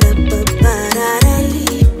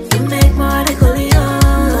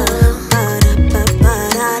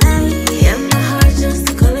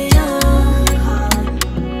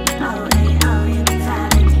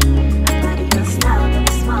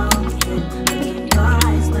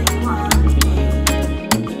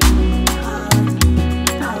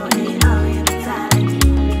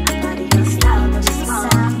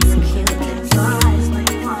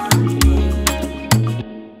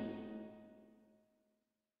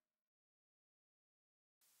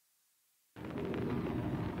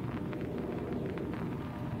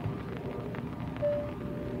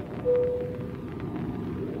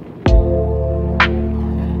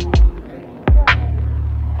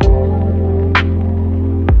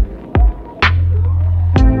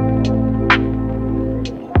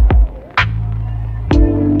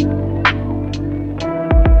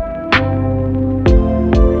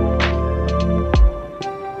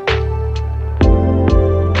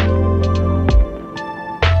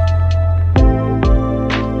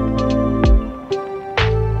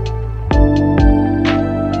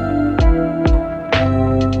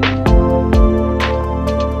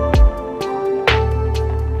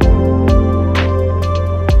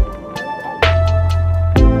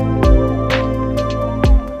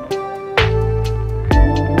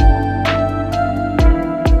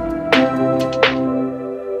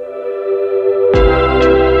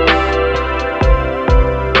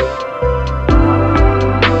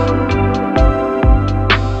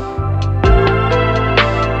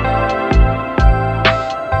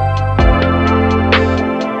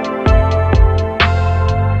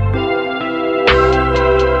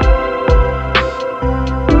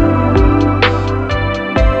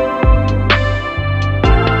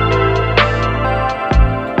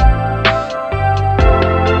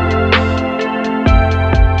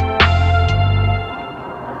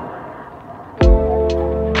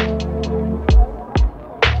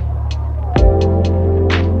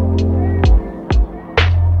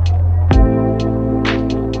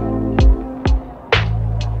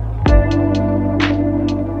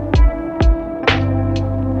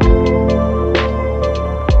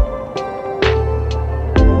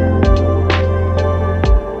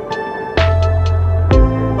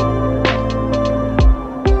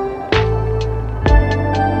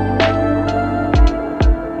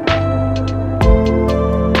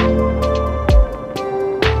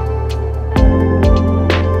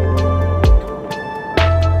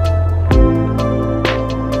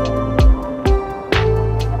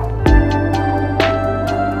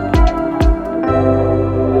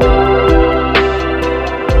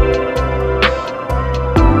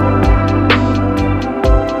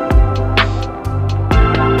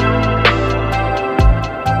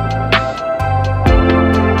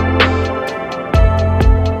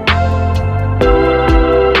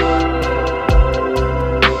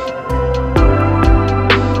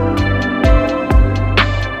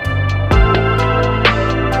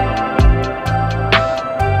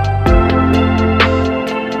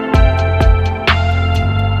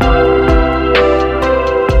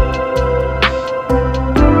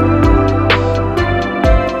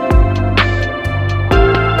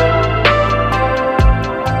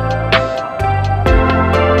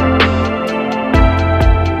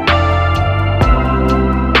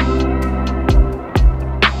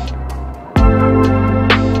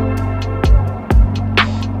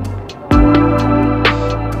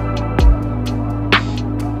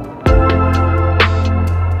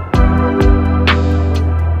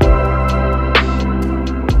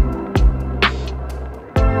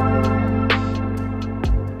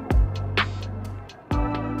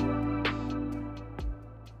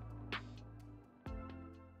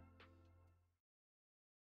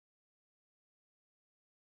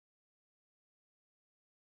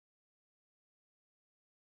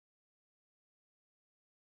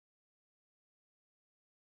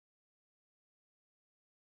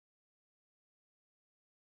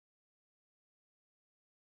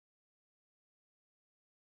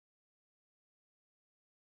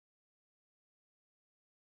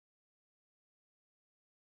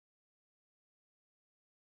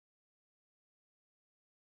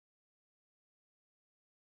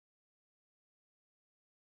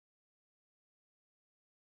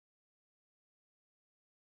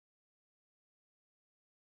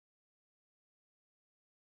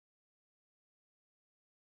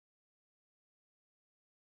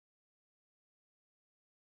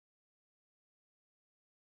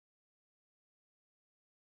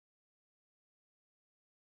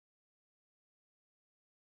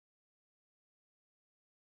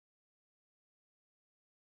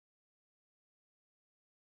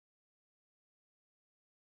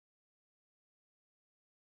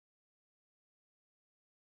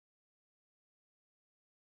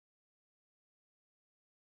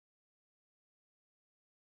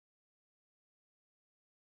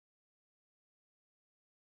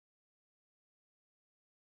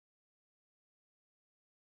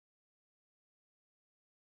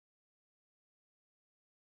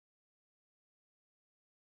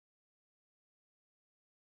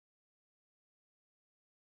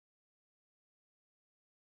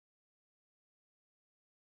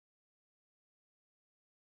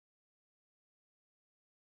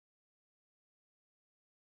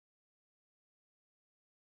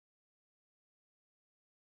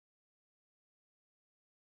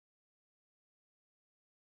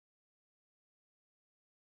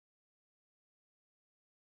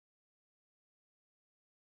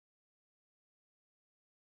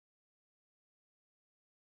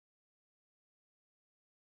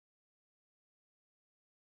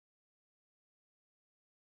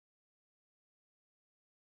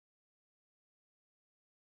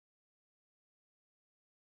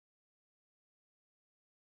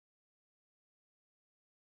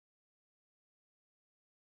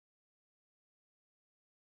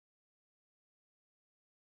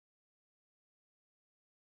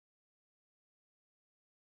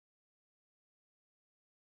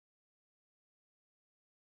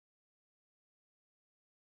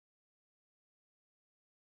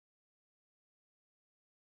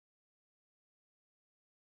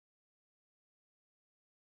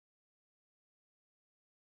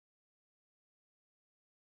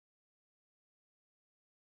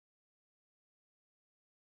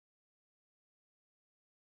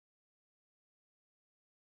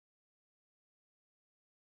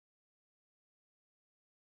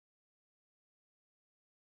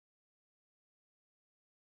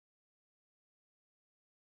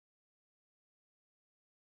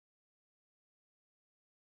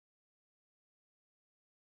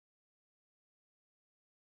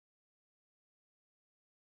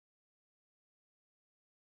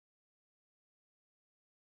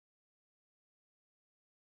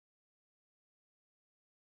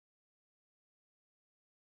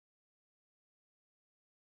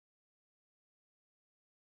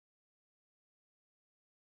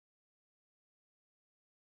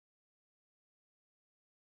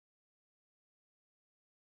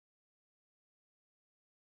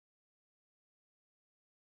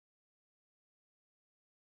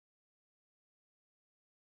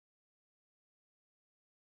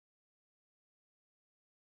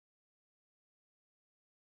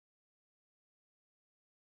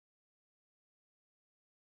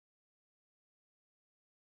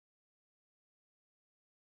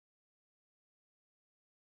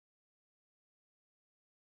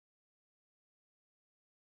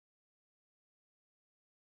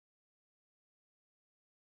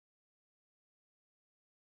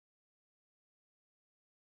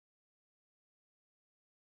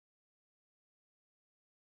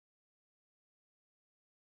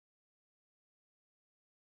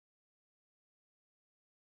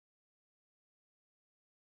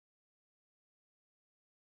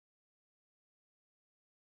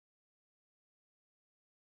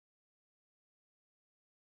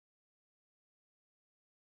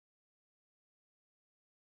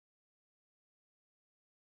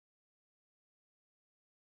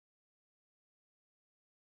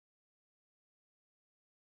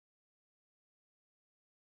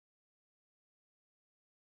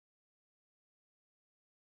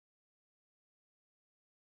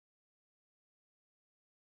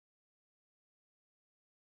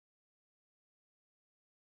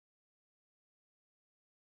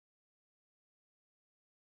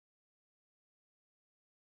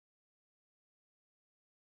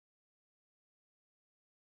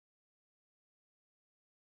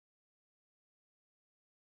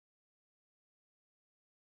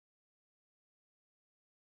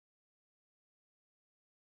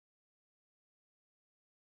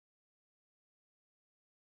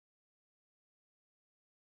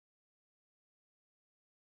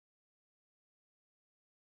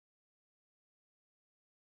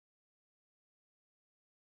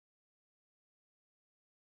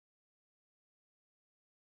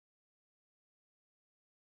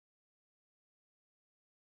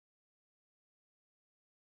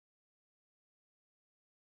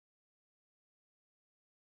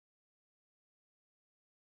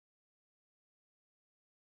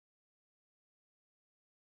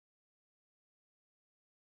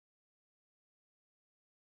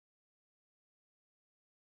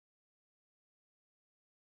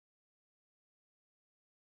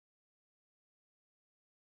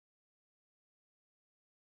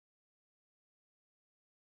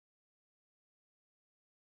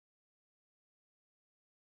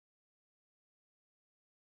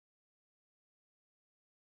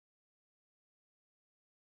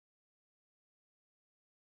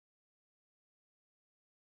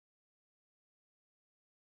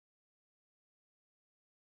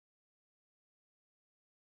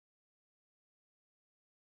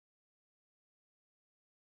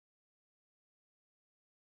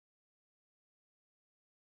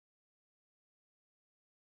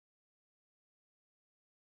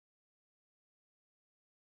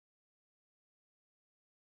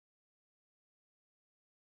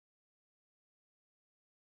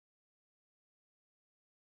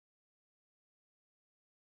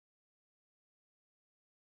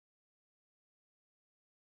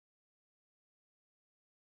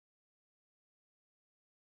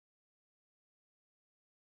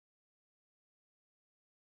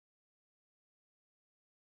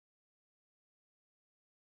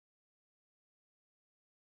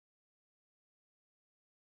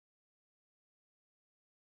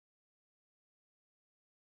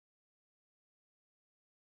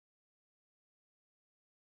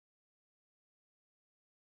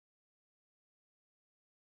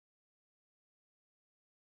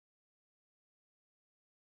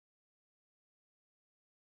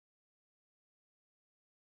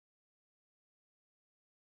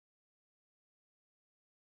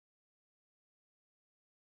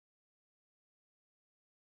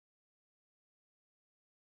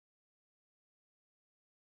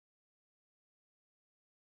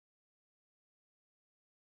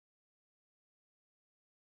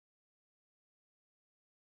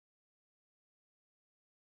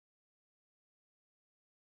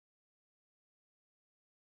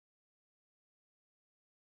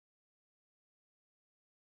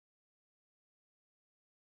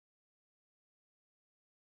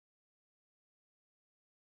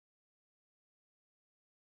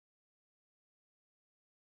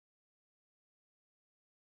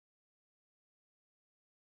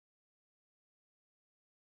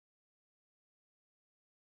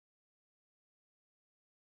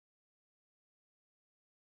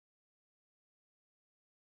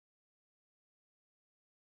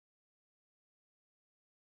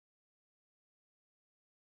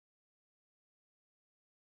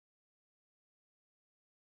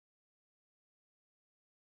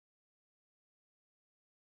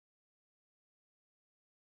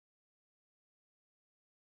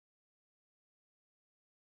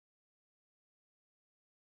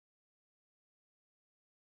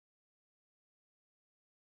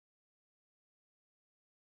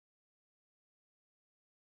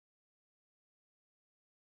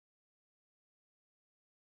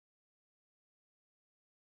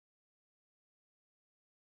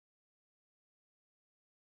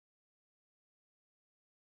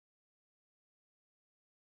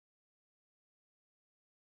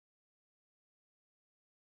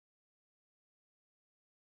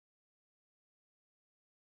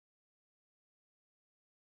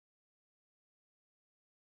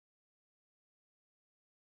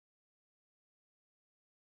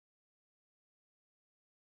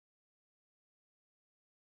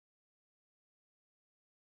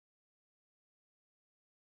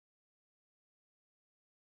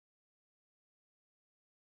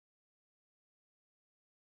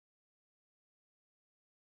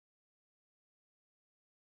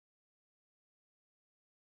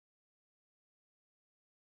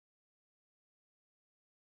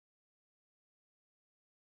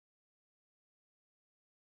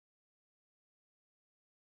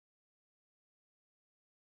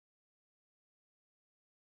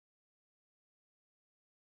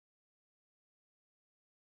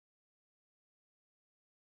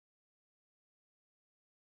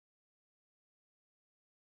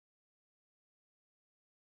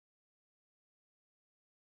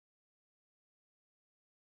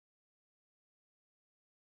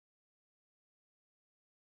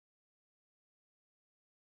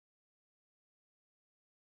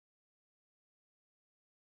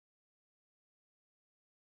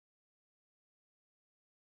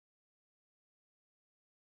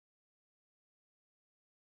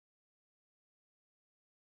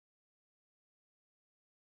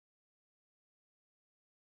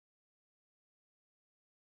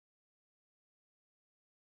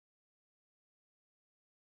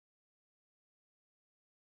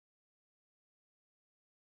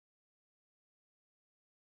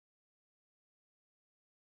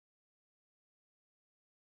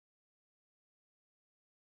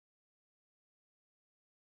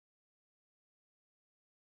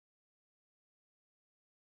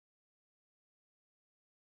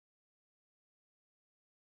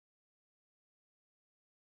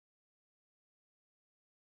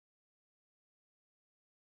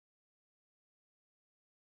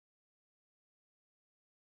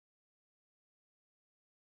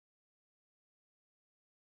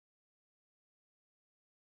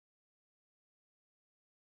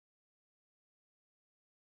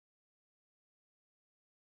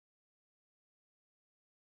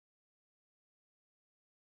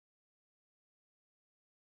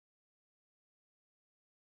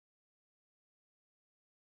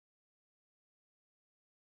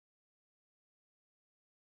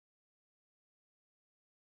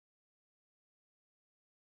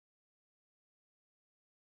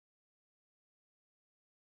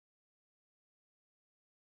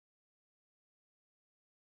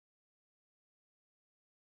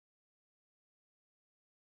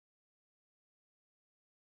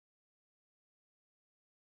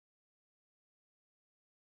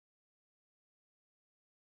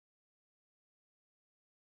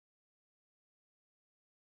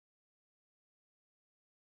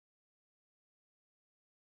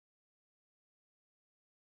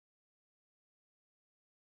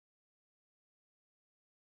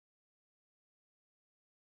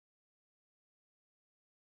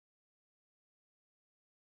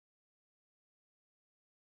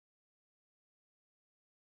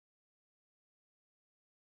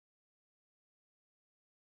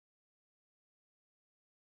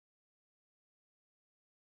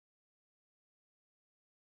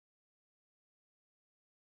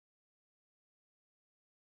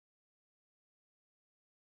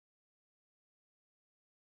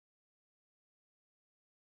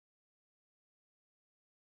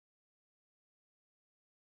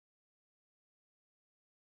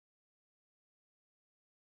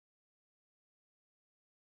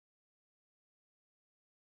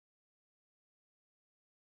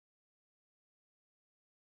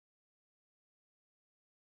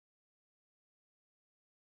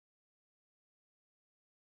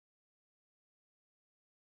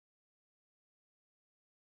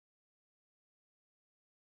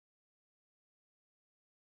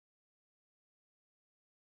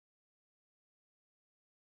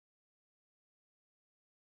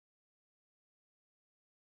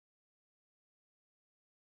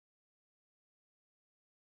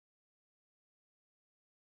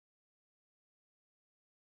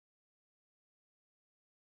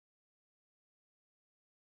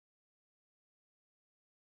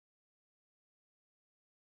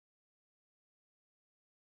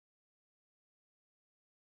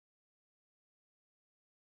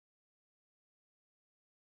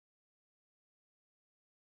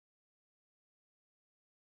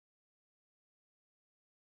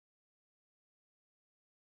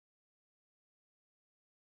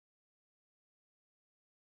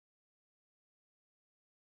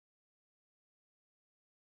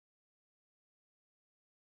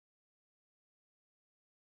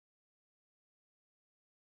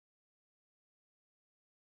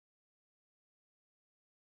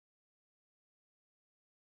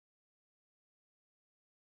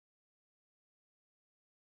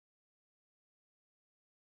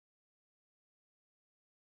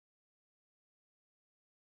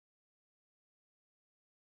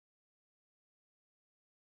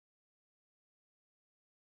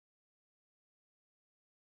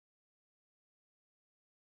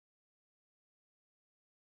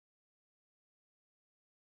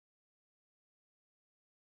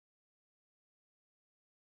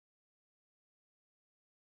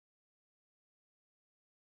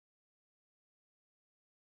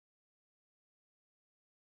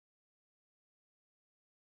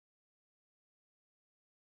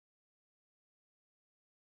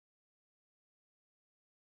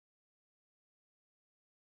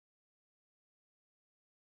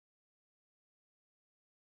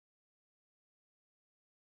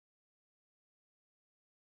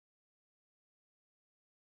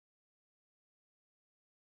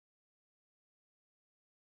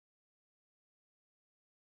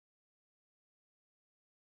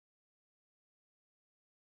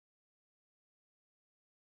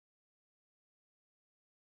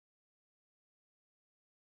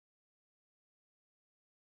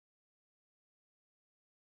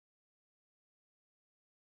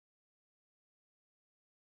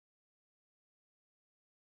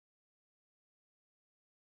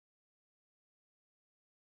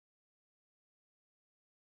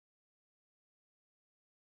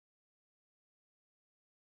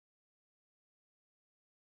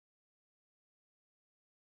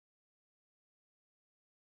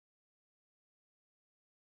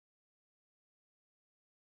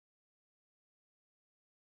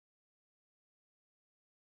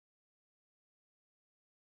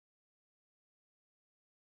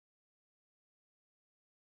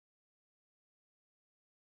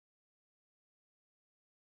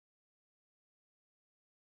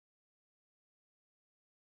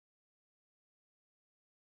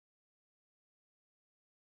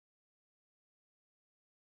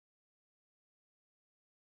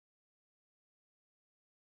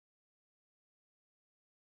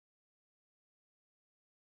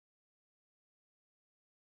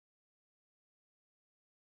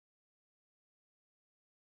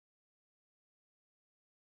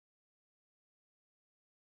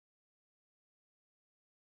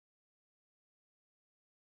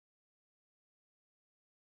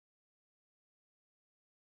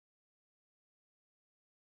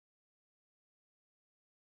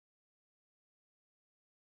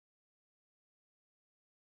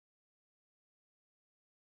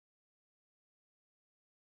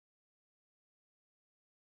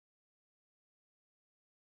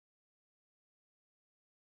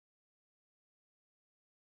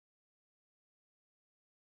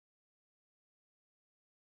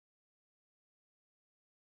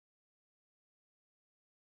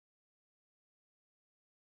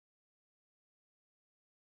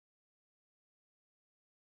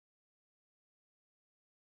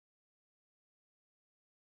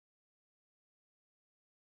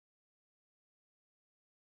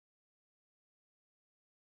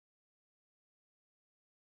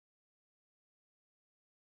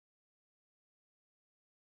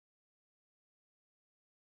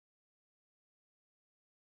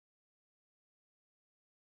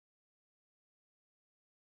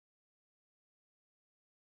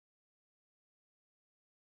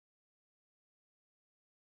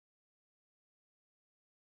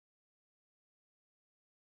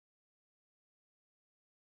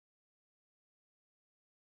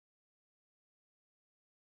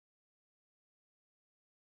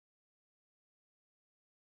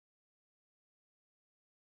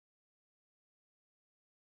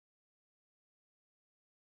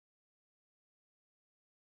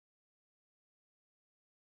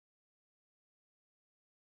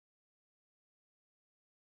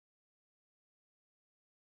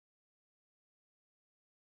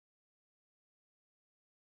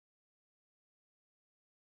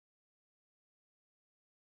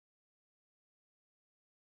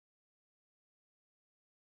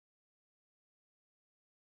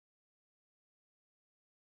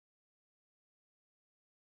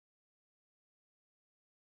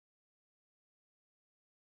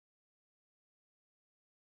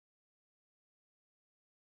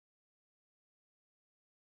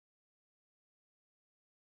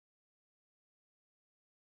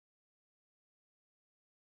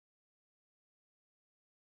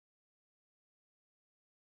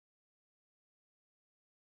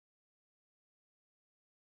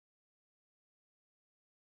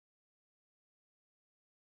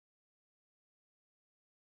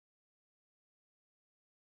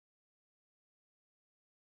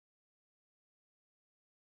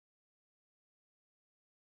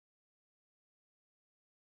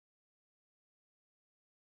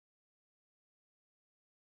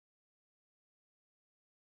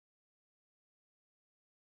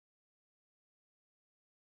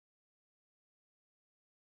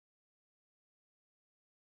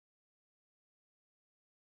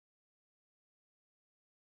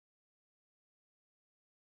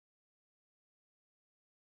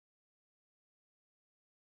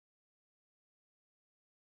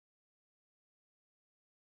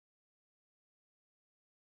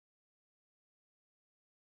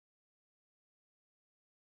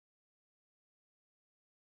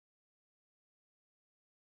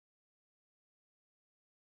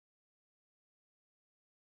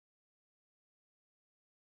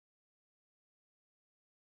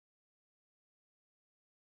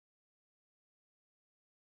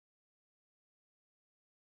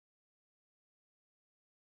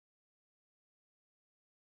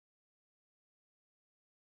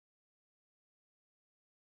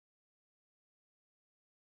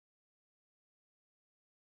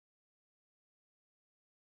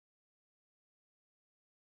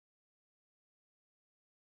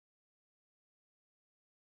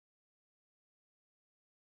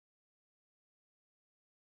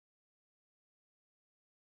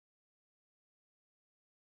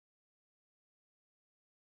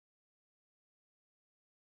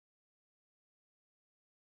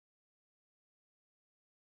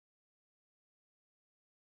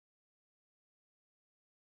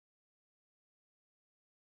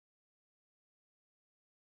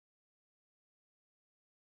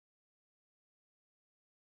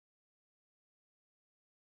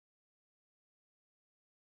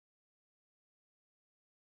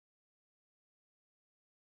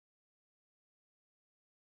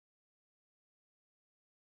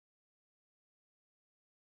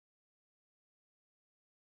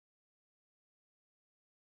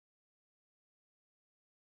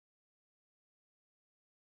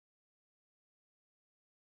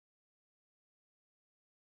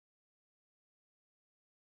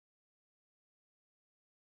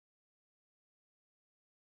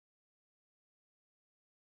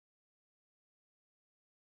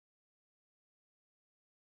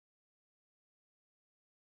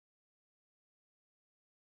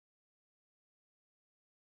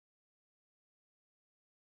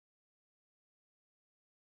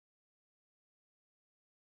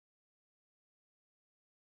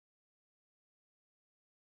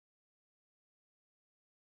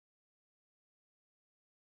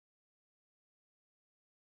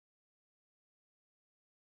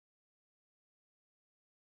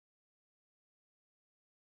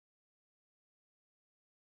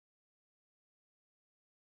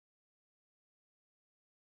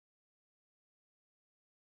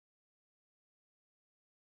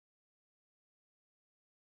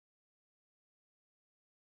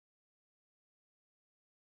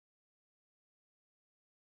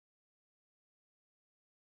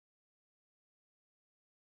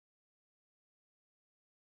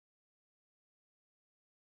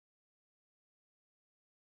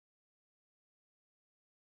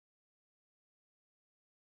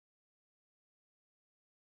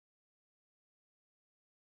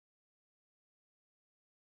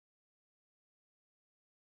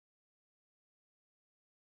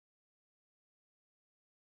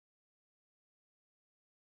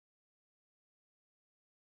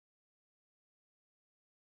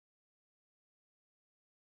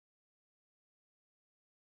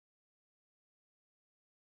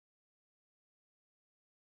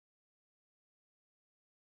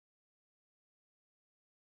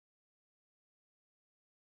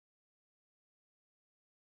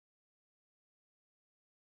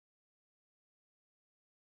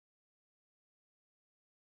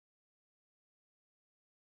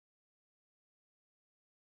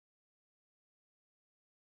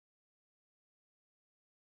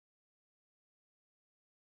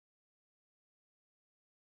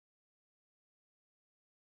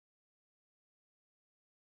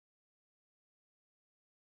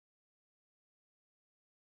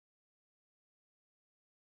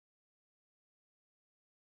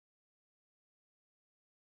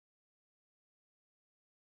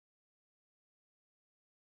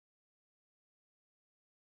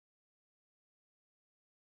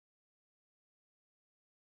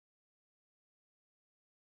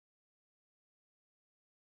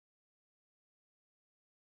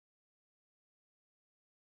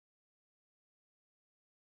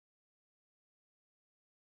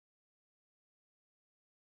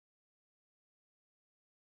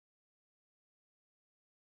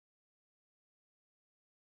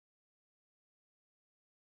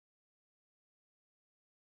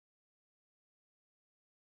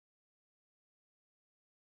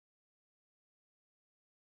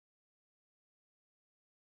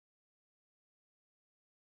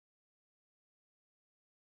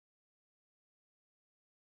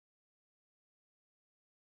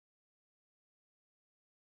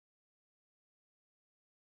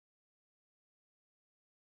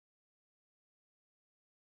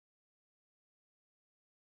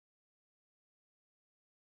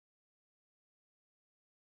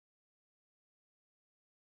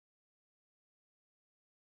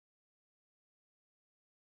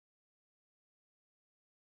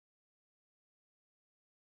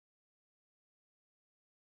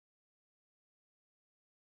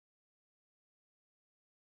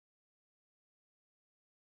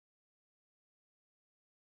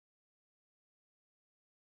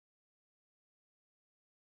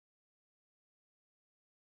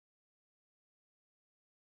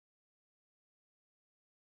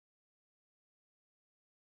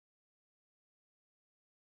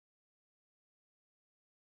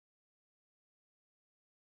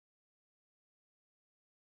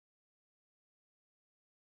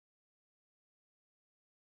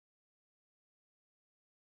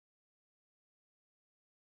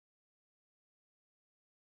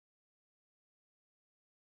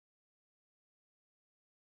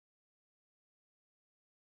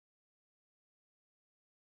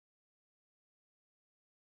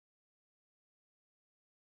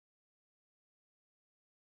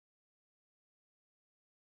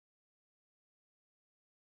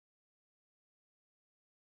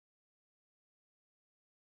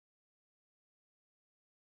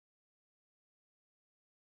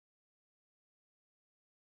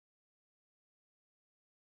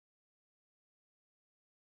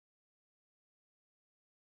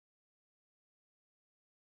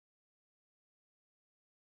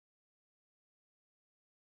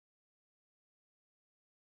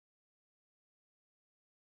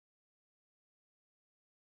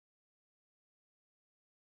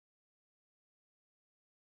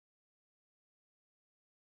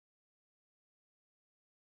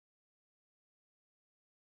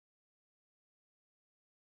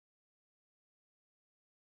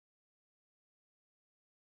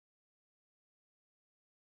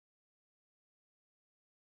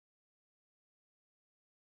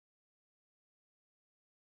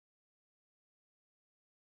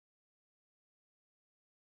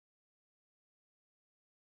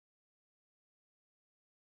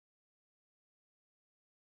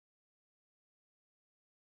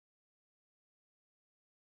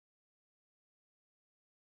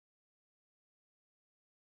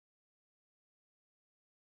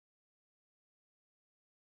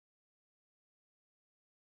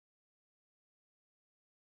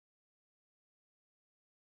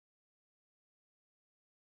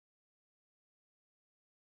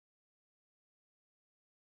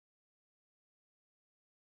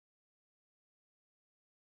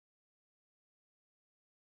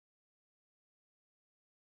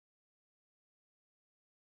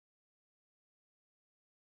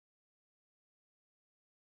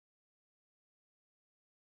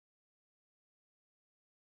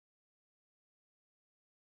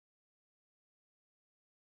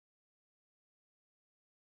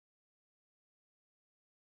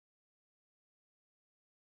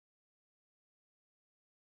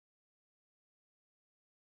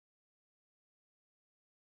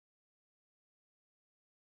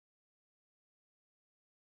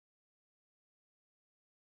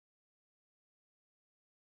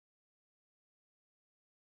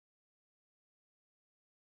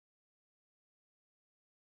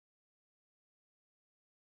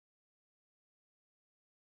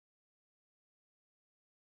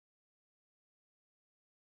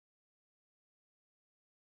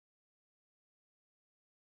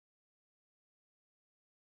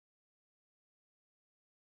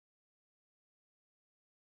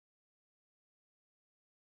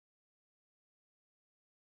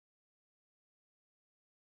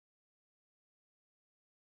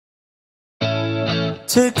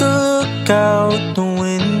 Take a look out the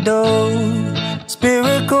window.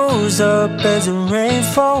 Spirit goes up as the rain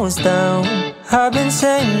falls down. I've been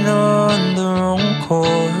sailing on the wrong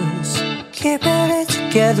course, keeping it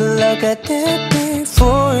together like I did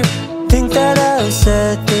before. Think that I've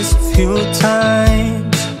said this a few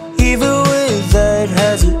times. Even with that,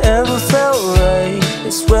 has it ever felt right? I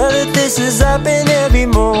swear that this has happened every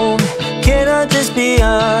moment. Can I just be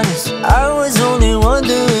honest? I was only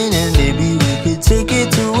wondering if maybe we could take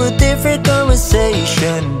it to a different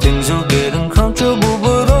conversation. Things will get uncomfortable,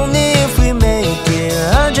 but only if we make it.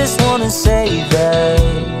 I just wanna say that,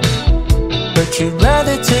 but you'd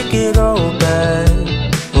rather take it all back.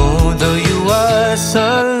 Although you are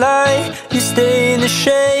sunlight, you stay in the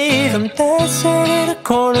shade. I'm dancing in the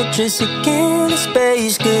corner just to get a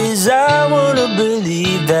space, cause I wanna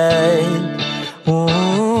believe that.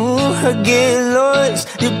 Ooh, I get lost,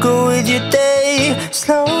 you go with your day.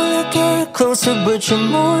 Slowly get closer, but you're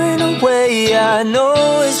moving away. I know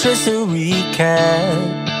it's just a recap,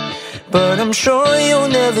 but I'm sure you'll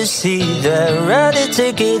never see that. Rather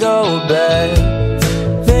take it all back.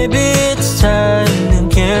 Maybe it's time to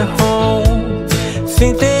get home.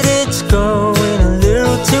 Think that it's going a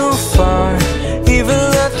little too far, even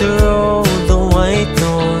after all the white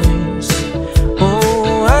noise.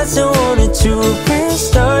 Oh, I still wanted to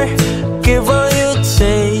restart. Give all you're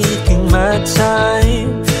taking my time.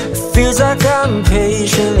 It feels like I'm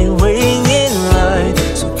patiently waiting in line.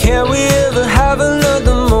 So can we ever have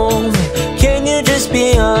another moment? Can you just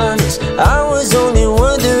be honest? I was only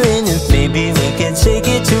wondering if maybe we can take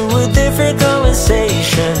it to a different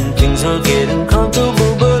conversation. Things will get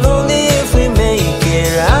uncomfortable, but only if we make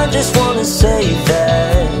it. I just wanna say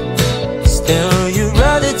that. Still, you'd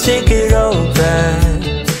rather take it all back.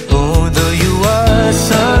 Although you are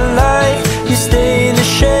sunlight, you stay in the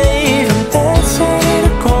shade. I'm dancing in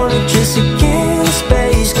the corner just to get a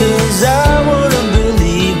space, cause I wanna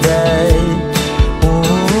believe that.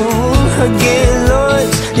 Ooh, I get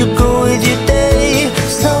lost, you go with your day.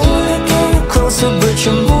 Slowly getting closer, but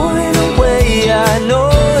you're moving away. I know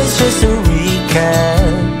it's just a recap,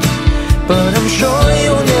 but I'm sure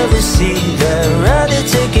you'll never see that. Rather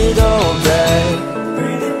take it all back.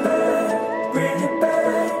 Bring it back, bring it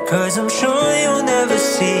back, cause I'm sure you'll never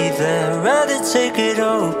see that. Rather take it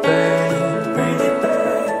all back. Bring it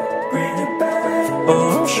back, bring it back. Oh,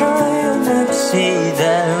 I'm sure you'll never see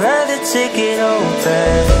that. Rather take it all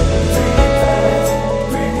back. Bring it back,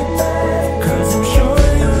 bring it back, cause I'm sure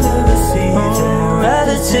you'll never see that.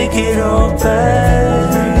 Rather take it all back.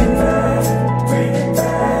 Bring it back, bring it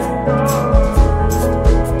back.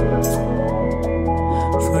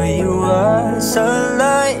 For you are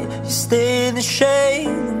sunlight, you stay in the shade.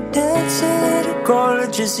 I'm dancing in the corner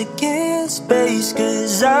just to get space,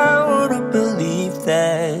 cause I wanna believe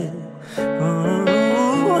that.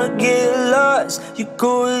 Ooh, I get lost, you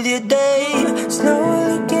go with your day.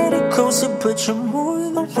 Slowly getting closer, but you're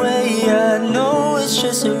moving away. I know it's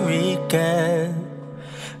just a recap,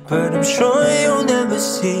 but I'm sure you'll never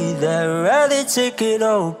see that. Rather take it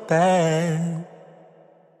all back.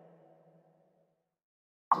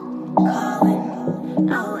 Calling,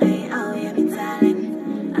 oh hey, oh yeah, be telling.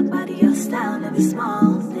 I body your style, never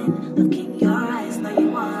small thing. Look in your eyes, know you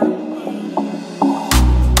want me.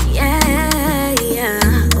 Yeah, yeah.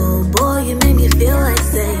 Oh boy, you make me feel like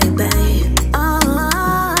saying, babe. Oh,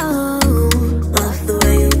 love the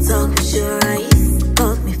way you talk with your eyes.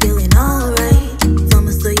 Got me feeling alright. Tell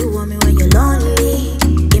me so you want me when you're lonely.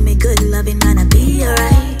 Give me good loving, man, I'll be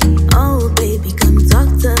alright. Oh baby, come talk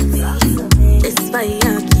to me. This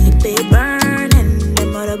fire, keep it burning.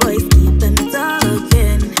 Them other boys keep them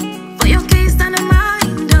talking. For your case, on the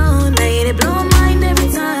mind, oh, now they blow my mind every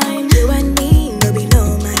time. You and me, no be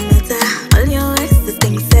no man matter. All your exes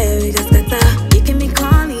think say we got scatter. You can be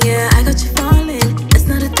calling, yeah, I got you falling. That's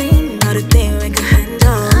not a thing we can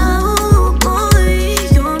handle. Oh boy,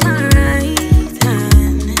 you're my right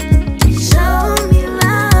hand. Show me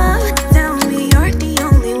love, tell me you're the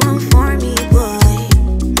only one for me, boy.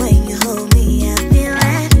 When you hold me, I feel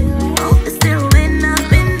it. Hope it's still went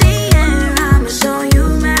up in the air. I'ma show you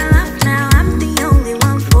my love now. I'm the only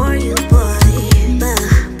one for you, boy.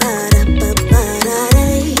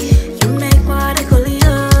 Ba-da-ba-ba-da-day. You make what I call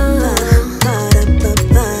you.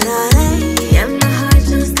 Ba-da-ba-ba-da-day. Yeah, my heart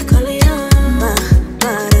just to call you.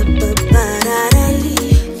 Ba-da-ba-ba-da-day.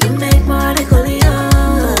 You make what I call you.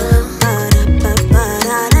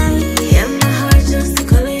 Ba-da-ba-ba-da-day. Yeah, my heart just to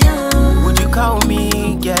call you. Would you call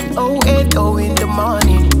me, girl? 080 in the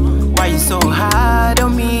morning. Why you so hard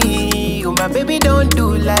on me? Oh, my baby, don't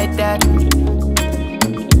do like that.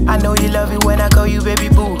 I know you love it when I call you baby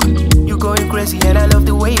boo. You going crazy and I love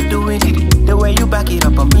the way you doing it. The way you back it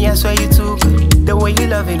up on me, I swear you too good. The way you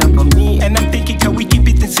loving up on me, and I'm thinking, can we keep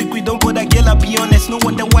it in secret? Don't bother, girl, I'll be honest. No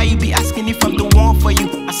wonder why you be asking if I'm the one for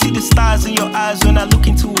you. I see the stars in your eyes when I look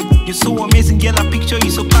into it. You're so amazing, girl, I picture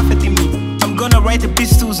you so perfect in me. I'm gonna write the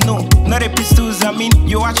pistols, no, not the pistols. I mean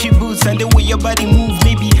your attributes and the way your body move.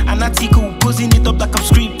 Maybe an article, posing it up like I'm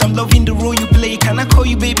script. I'm loving the role you play. Can I call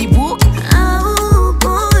you baby boo? Oh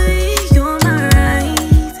boy, you're my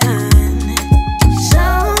right hand.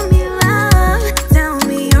 Show me love, tell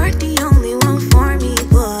me you're the only one for me,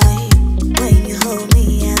 boy. When you hold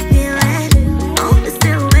me, I feel it. Hope it's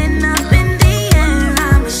still went up in the air.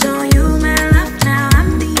 I'ma show you my love now.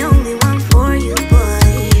 I'm the only one for you, boy.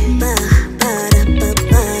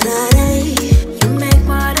 You make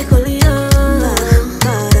what I call you.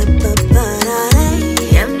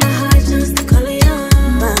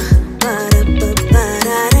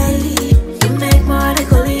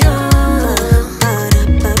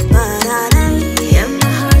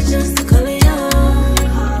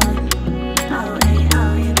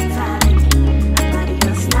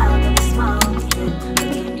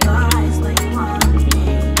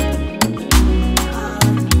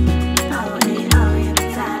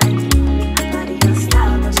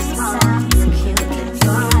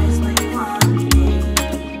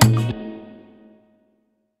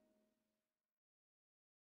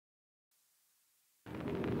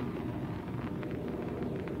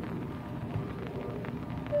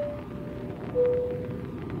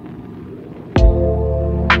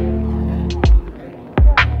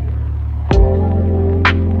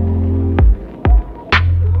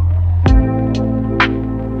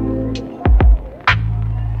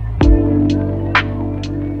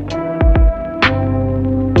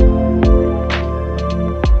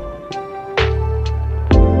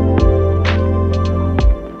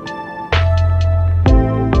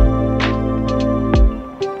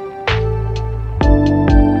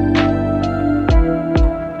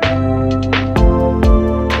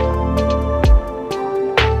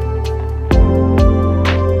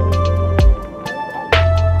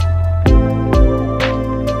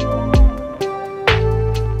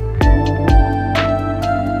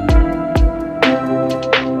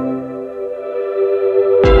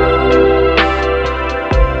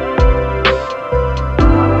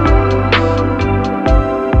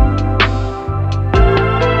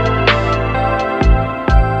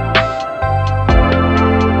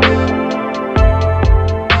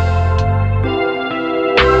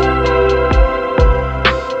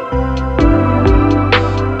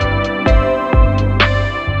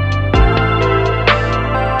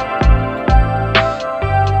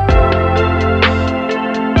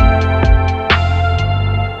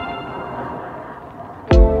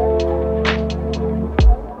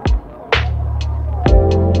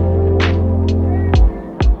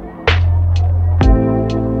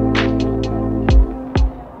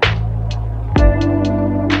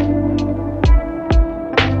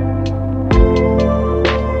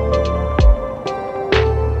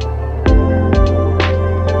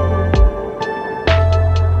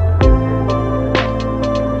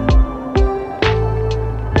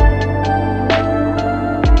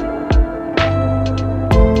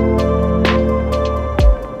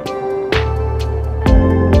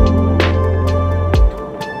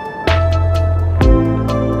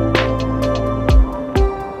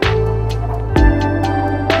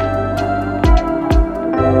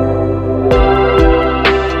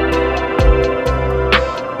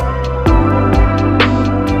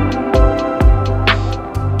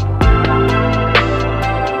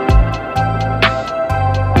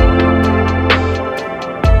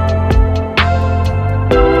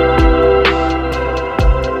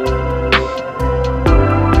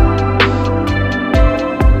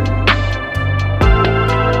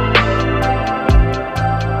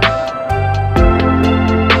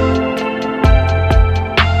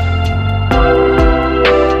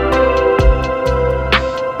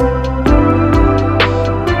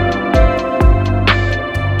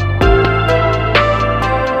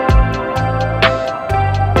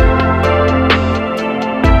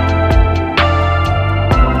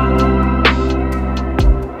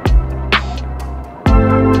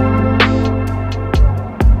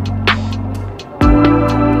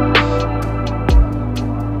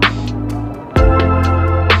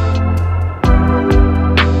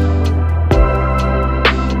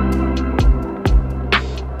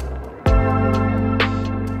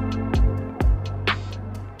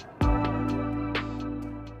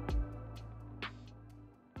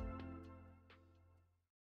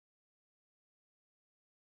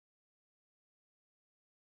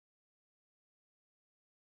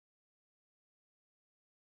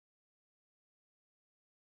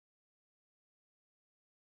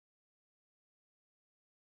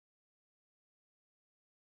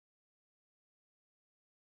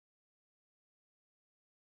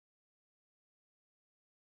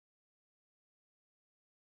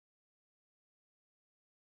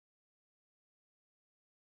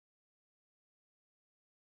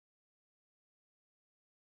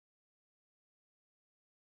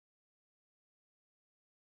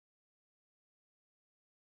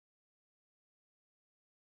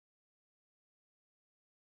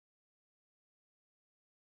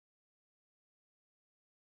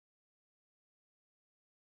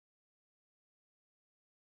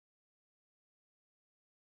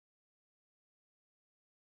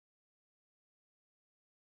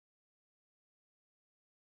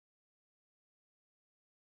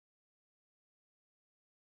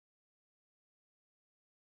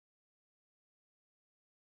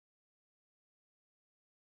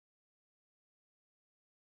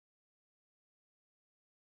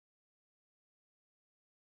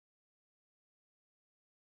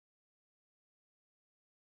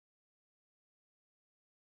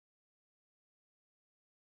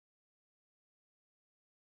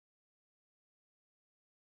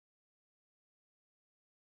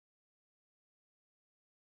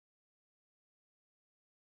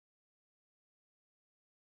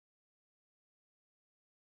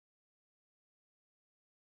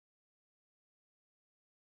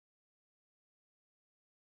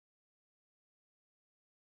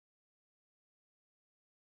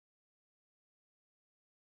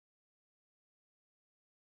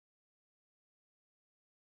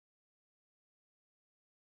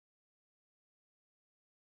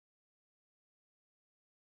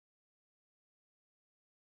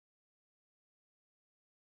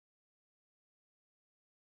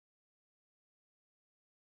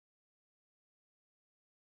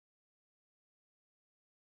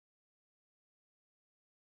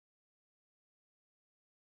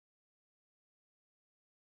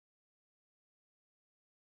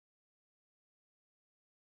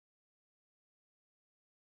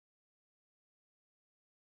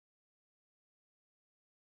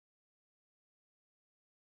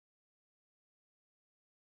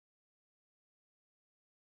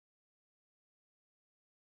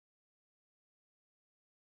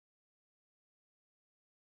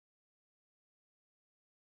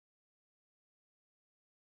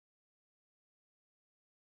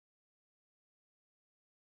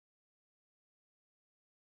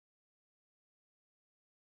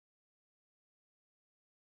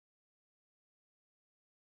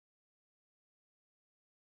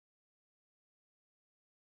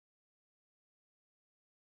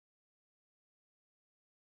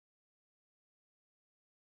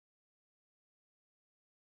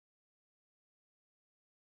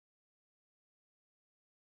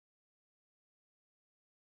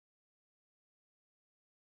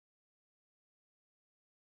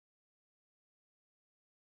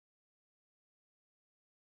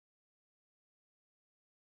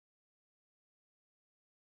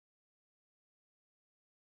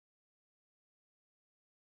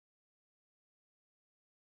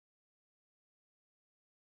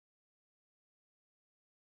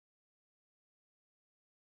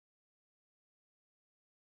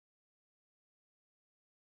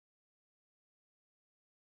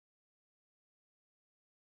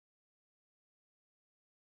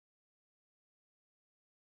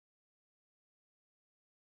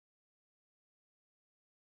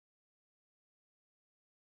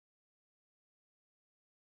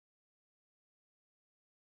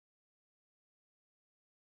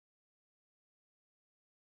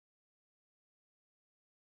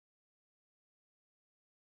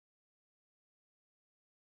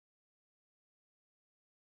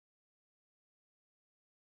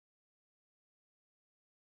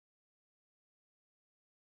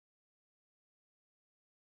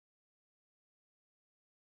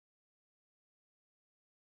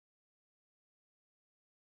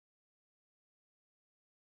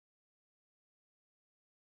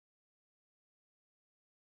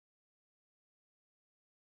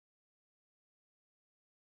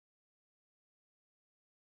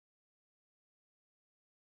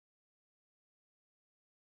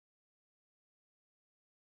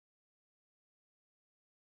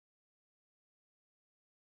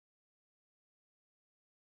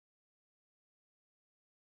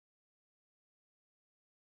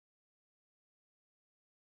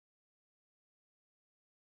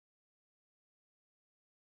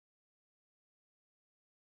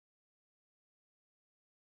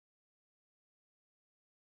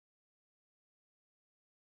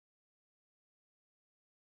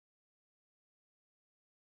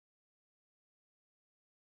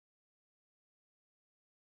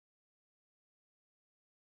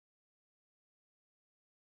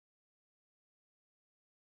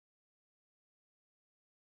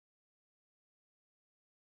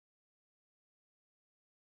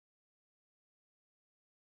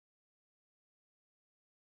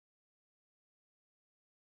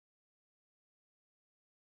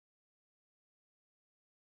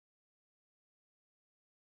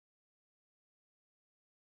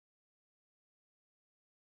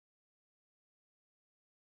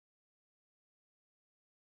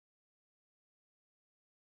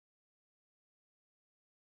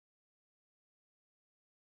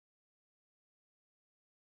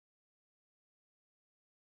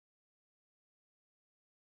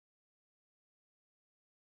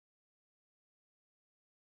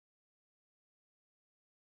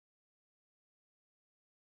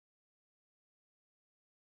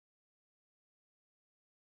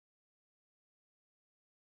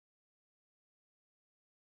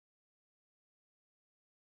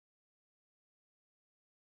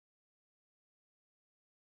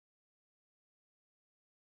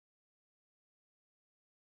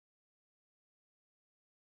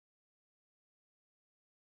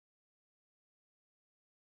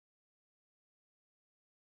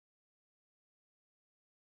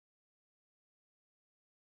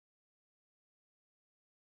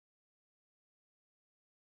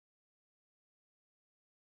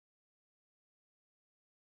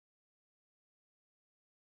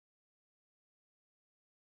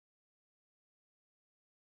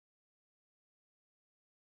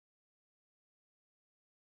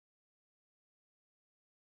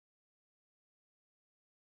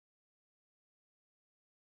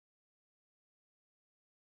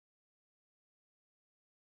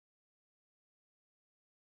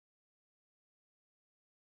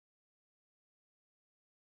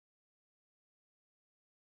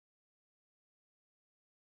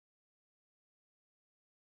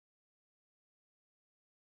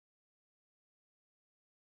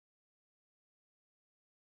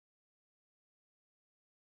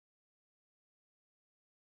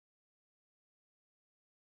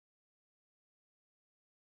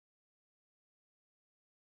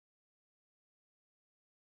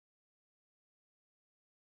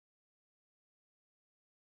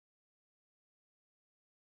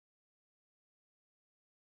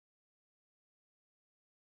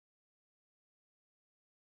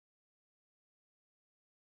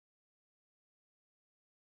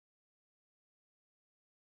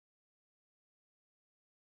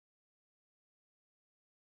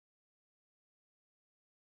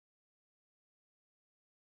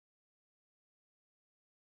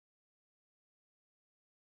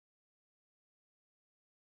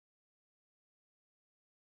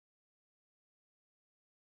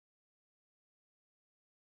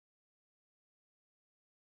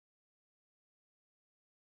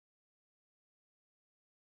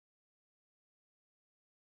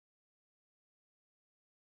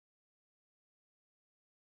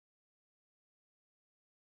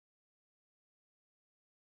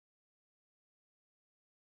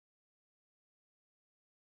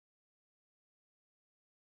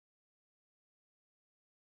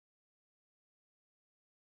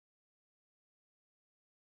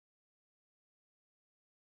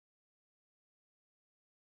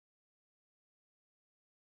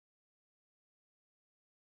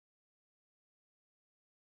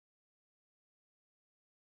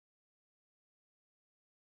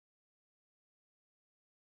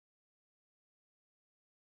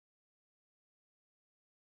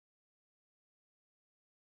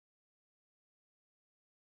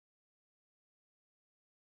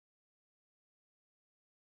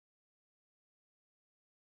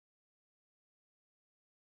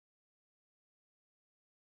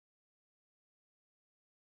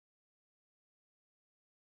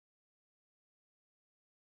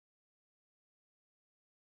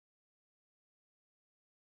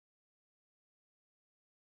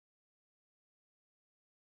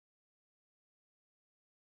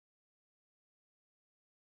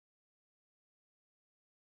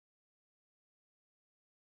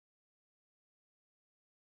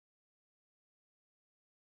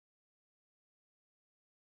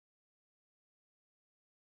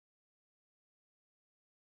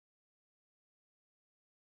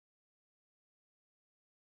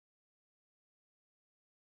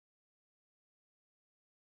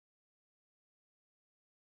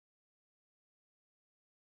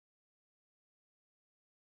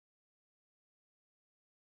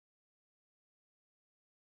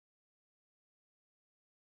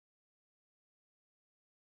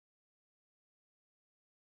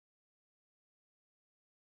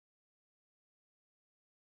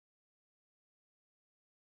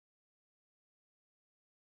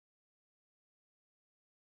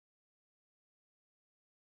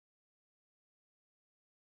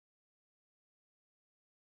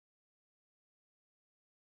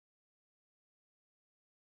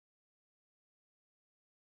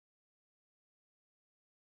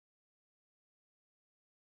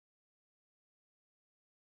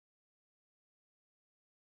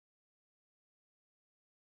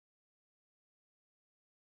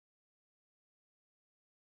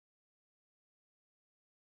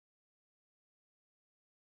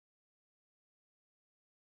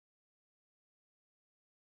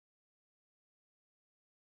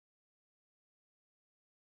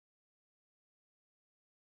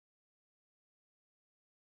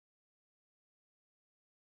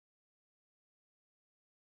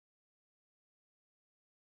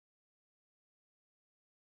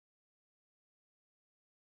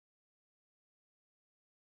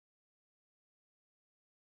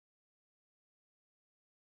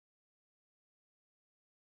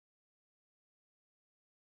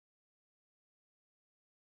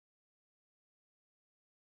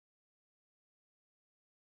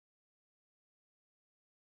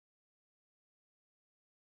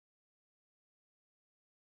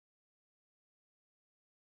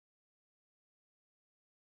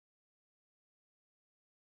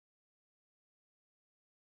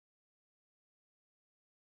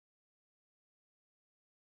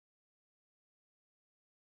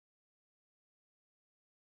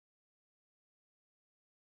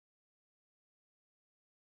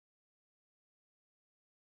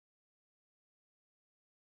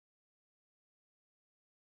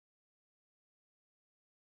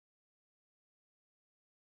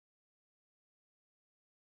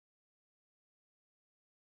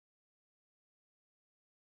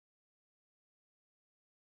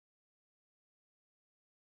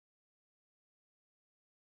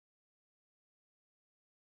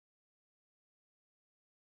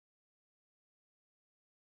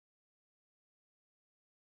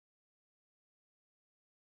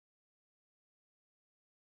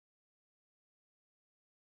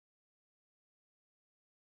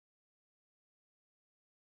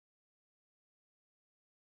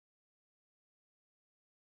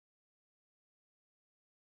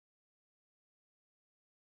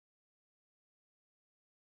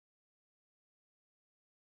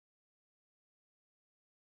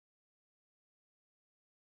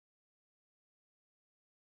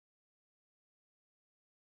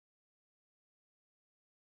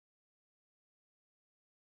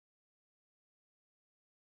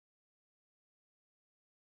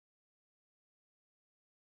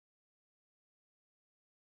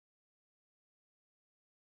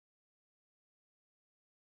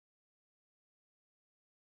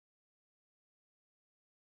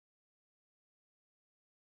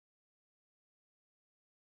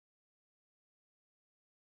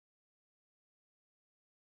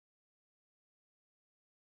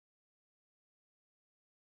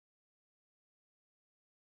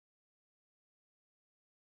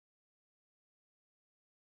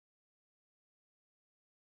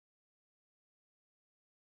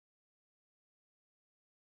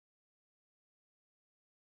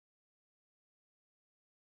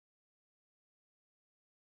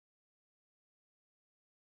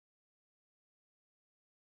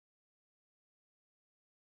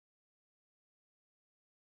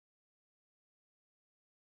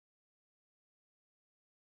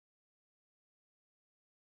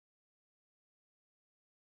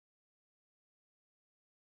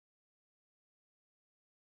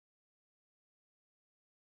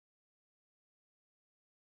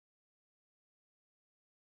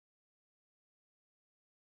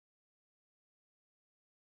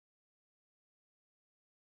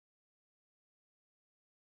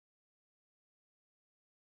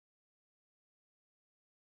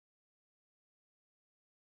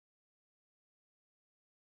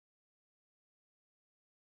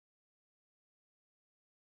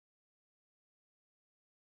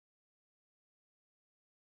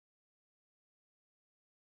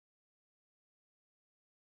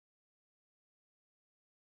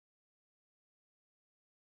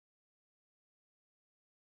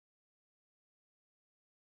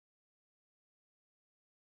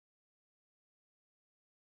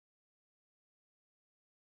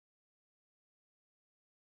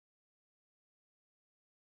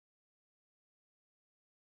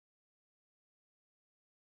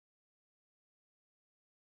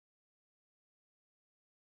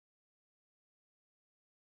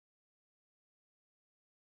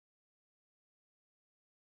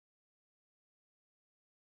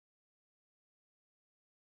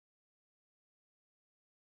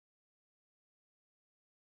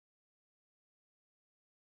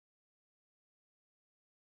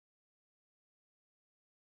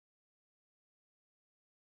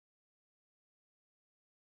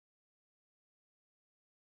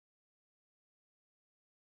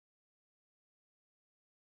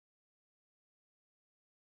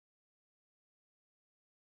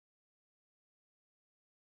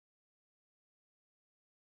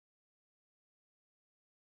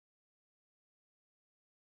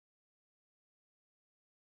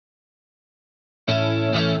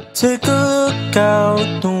 Take a look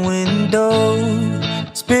out the window.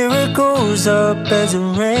 Spirit goes up as the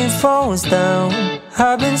rain falls down.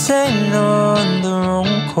 I've been sailing on the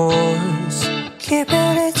wrong course,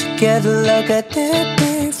 keeping it together like I did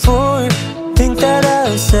before. Think that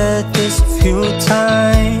I've said this a few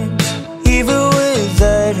times. Even with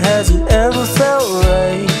that, has it ever felt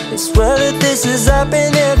right? I swear that this has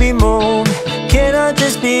happened every moment. Can I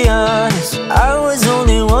just be honest? I was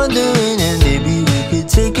only wondering, and maybe we could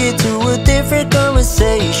take it to a different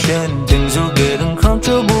conversation. Things will get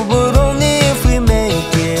uncomfortable, but only if we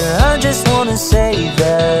make it. I just wanna say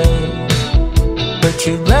that, but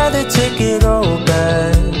you'd rather take it all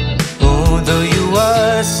back. Although you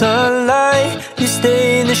are sunlight, you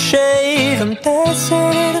stay in the shade. I'm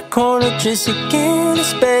dancing in the corner just to get a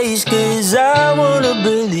space, cause I wanna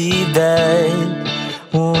believe that.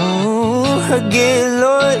 Ooh, I get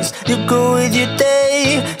lost, you go with your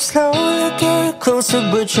day. Slowly getting closer,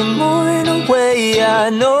 but you're moving away. I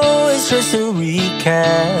know it's just a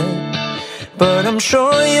recap, but I'm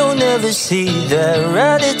sure you'll never see that.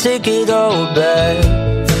 Rather take it all back.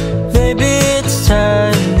 Maybe it's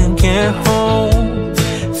time to get home.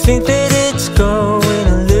 Think that it's going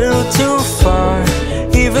a little too far,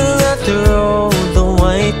 even after all the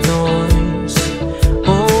white noise.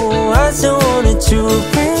 Oh, I still wanted to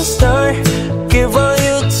restart. Give all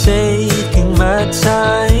you're taking my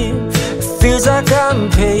time. It feels like I'm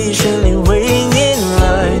patiently waiting in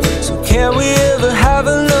line. So can we ever have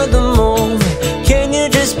another moment? Can you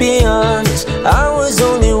just be honest? I was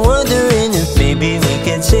only wondering if maybe we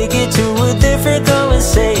can take it to a different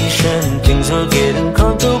conversation. Things will get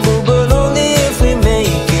uncomfortable, but only if we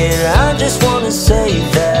make it. I just wanna say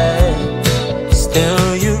that.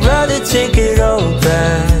 Still, you'd rather take it all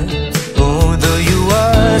back. Although you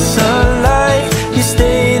are sunlight, you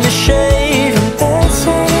stay in the shade. I'm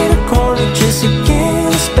dancing in the corner just to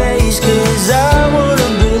get a space, cause I wanna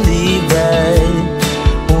believe that.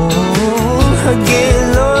 Ooh, I get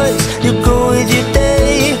lost, you go with your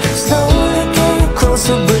day. Slowly getting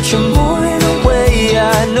closer, but you're moving away. I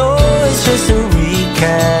know it's just a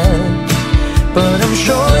recap, but I'm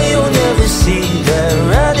sure you'll never see that.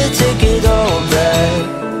 Rather take it all back.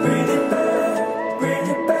 Bring it back, bring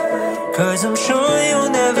it back, cause I'm sure you'll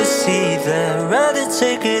never see that. Rather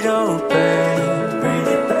take it all back. Bring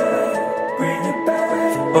it back, bring it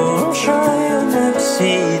back. Oh, I'm sure you'll never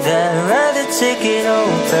see that. Rather take it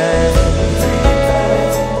all back. Bring it back,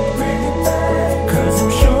 bring it back, cause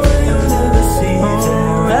I'm sure you'll never see that.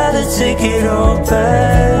 Rather take it all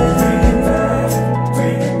back. Bring it back,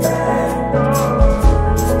 bring it back.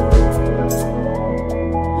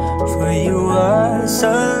 For you are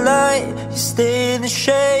sunlight, you stay in the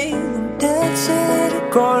shade. I'm dancing in the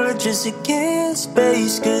corner just to get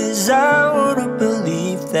space, cause I wanna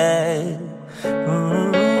believe that.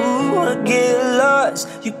 Ooh, I get lost,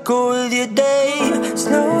 you go with your day.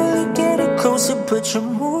 Slowly getting closer, but you're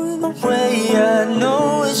moving away. I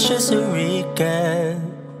know it's just a recap,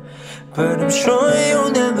 but I'm sure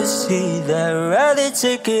you'll never see that. Rather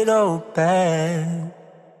take it all back.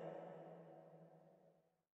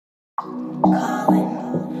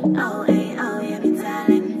 Calling, oh, hey, oh, yeah, be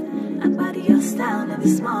telling. I body your style, never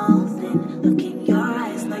small thing. Look in your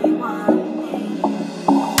eyes, know you want me.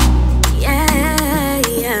 Yeah,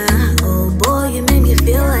 yeah, oh boy, you make me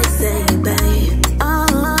feel like saying, babe. Oh,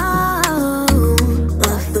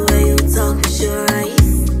 love the way you talk with your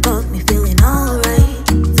eyes. Got me feeling alright.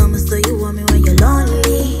 Tell me so you want me when you're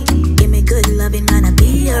lonely. Give me good loving, man, I'll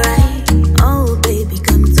be alright. Oh, baby,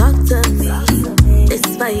 come talk to me. This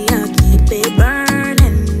fire, keep it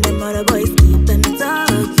burning. Them other boys keeping me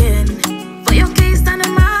talking. For your case, on the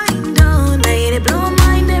mind, don't let it blow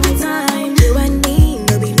mind every time. You and me,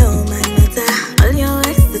 no be no man matter. All your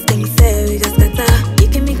exes think say we got scatter. You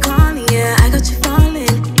keep me calling, yeah, I got you falling.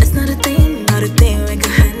 It's not a thing we can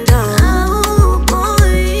handle. Oh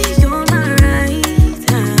boy, you're my right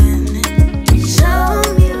hand. Show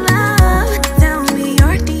me love, tell me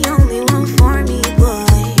you're the only one for me,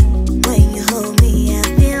 boy. When you hold me, I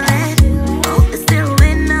feel it. Oh, it's still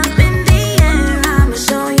went up in the air. I'ma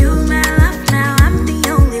show you my love now. I'm the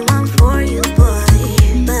only one for you, boy.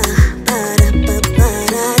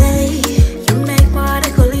 Ba-da-ba-ba-da-day. You make what I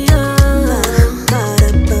call you.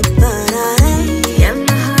 Ba-da-ba-ba-da-day. Yeah,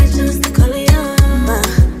 my heart just to call you.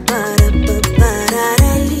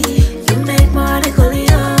 Ba-da-ba-ba-da-day. You make what I call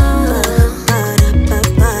you.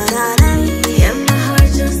 Ba-da-ba-ba-da-day. Yeah, my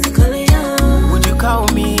heart just to call you. Would you call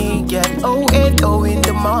me, get 080 in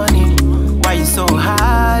the morning? Why you so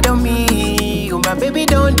hard on me? Oh, my baby,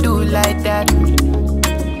 don't do like that.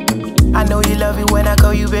 I know you love it when I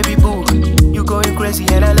call you baby boo. You going crazy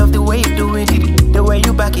jealousy and I love the way you're doing it. The way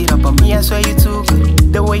you back it up on me, I swear you too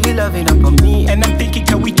good. The way you loving up on me. And I'm thinking,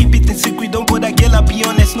 can we keep it in secret? Don't bother, girl, I'll be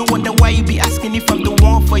honest. No wonder why you be asking if I'm the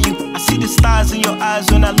one for you. I see the stars in your eyes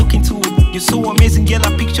when I look into it. You're so amazing, girl,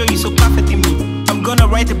 I picture you so perfect in me. I'm gonna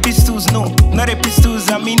write the pistols, no, not the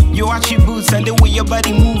pistols, I mean your attributes and the way your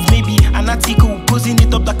body move, maybe an article, posing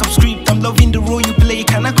it up like I'm script. I'm loving the role you play,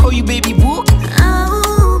 can I call you baby boo? Oh,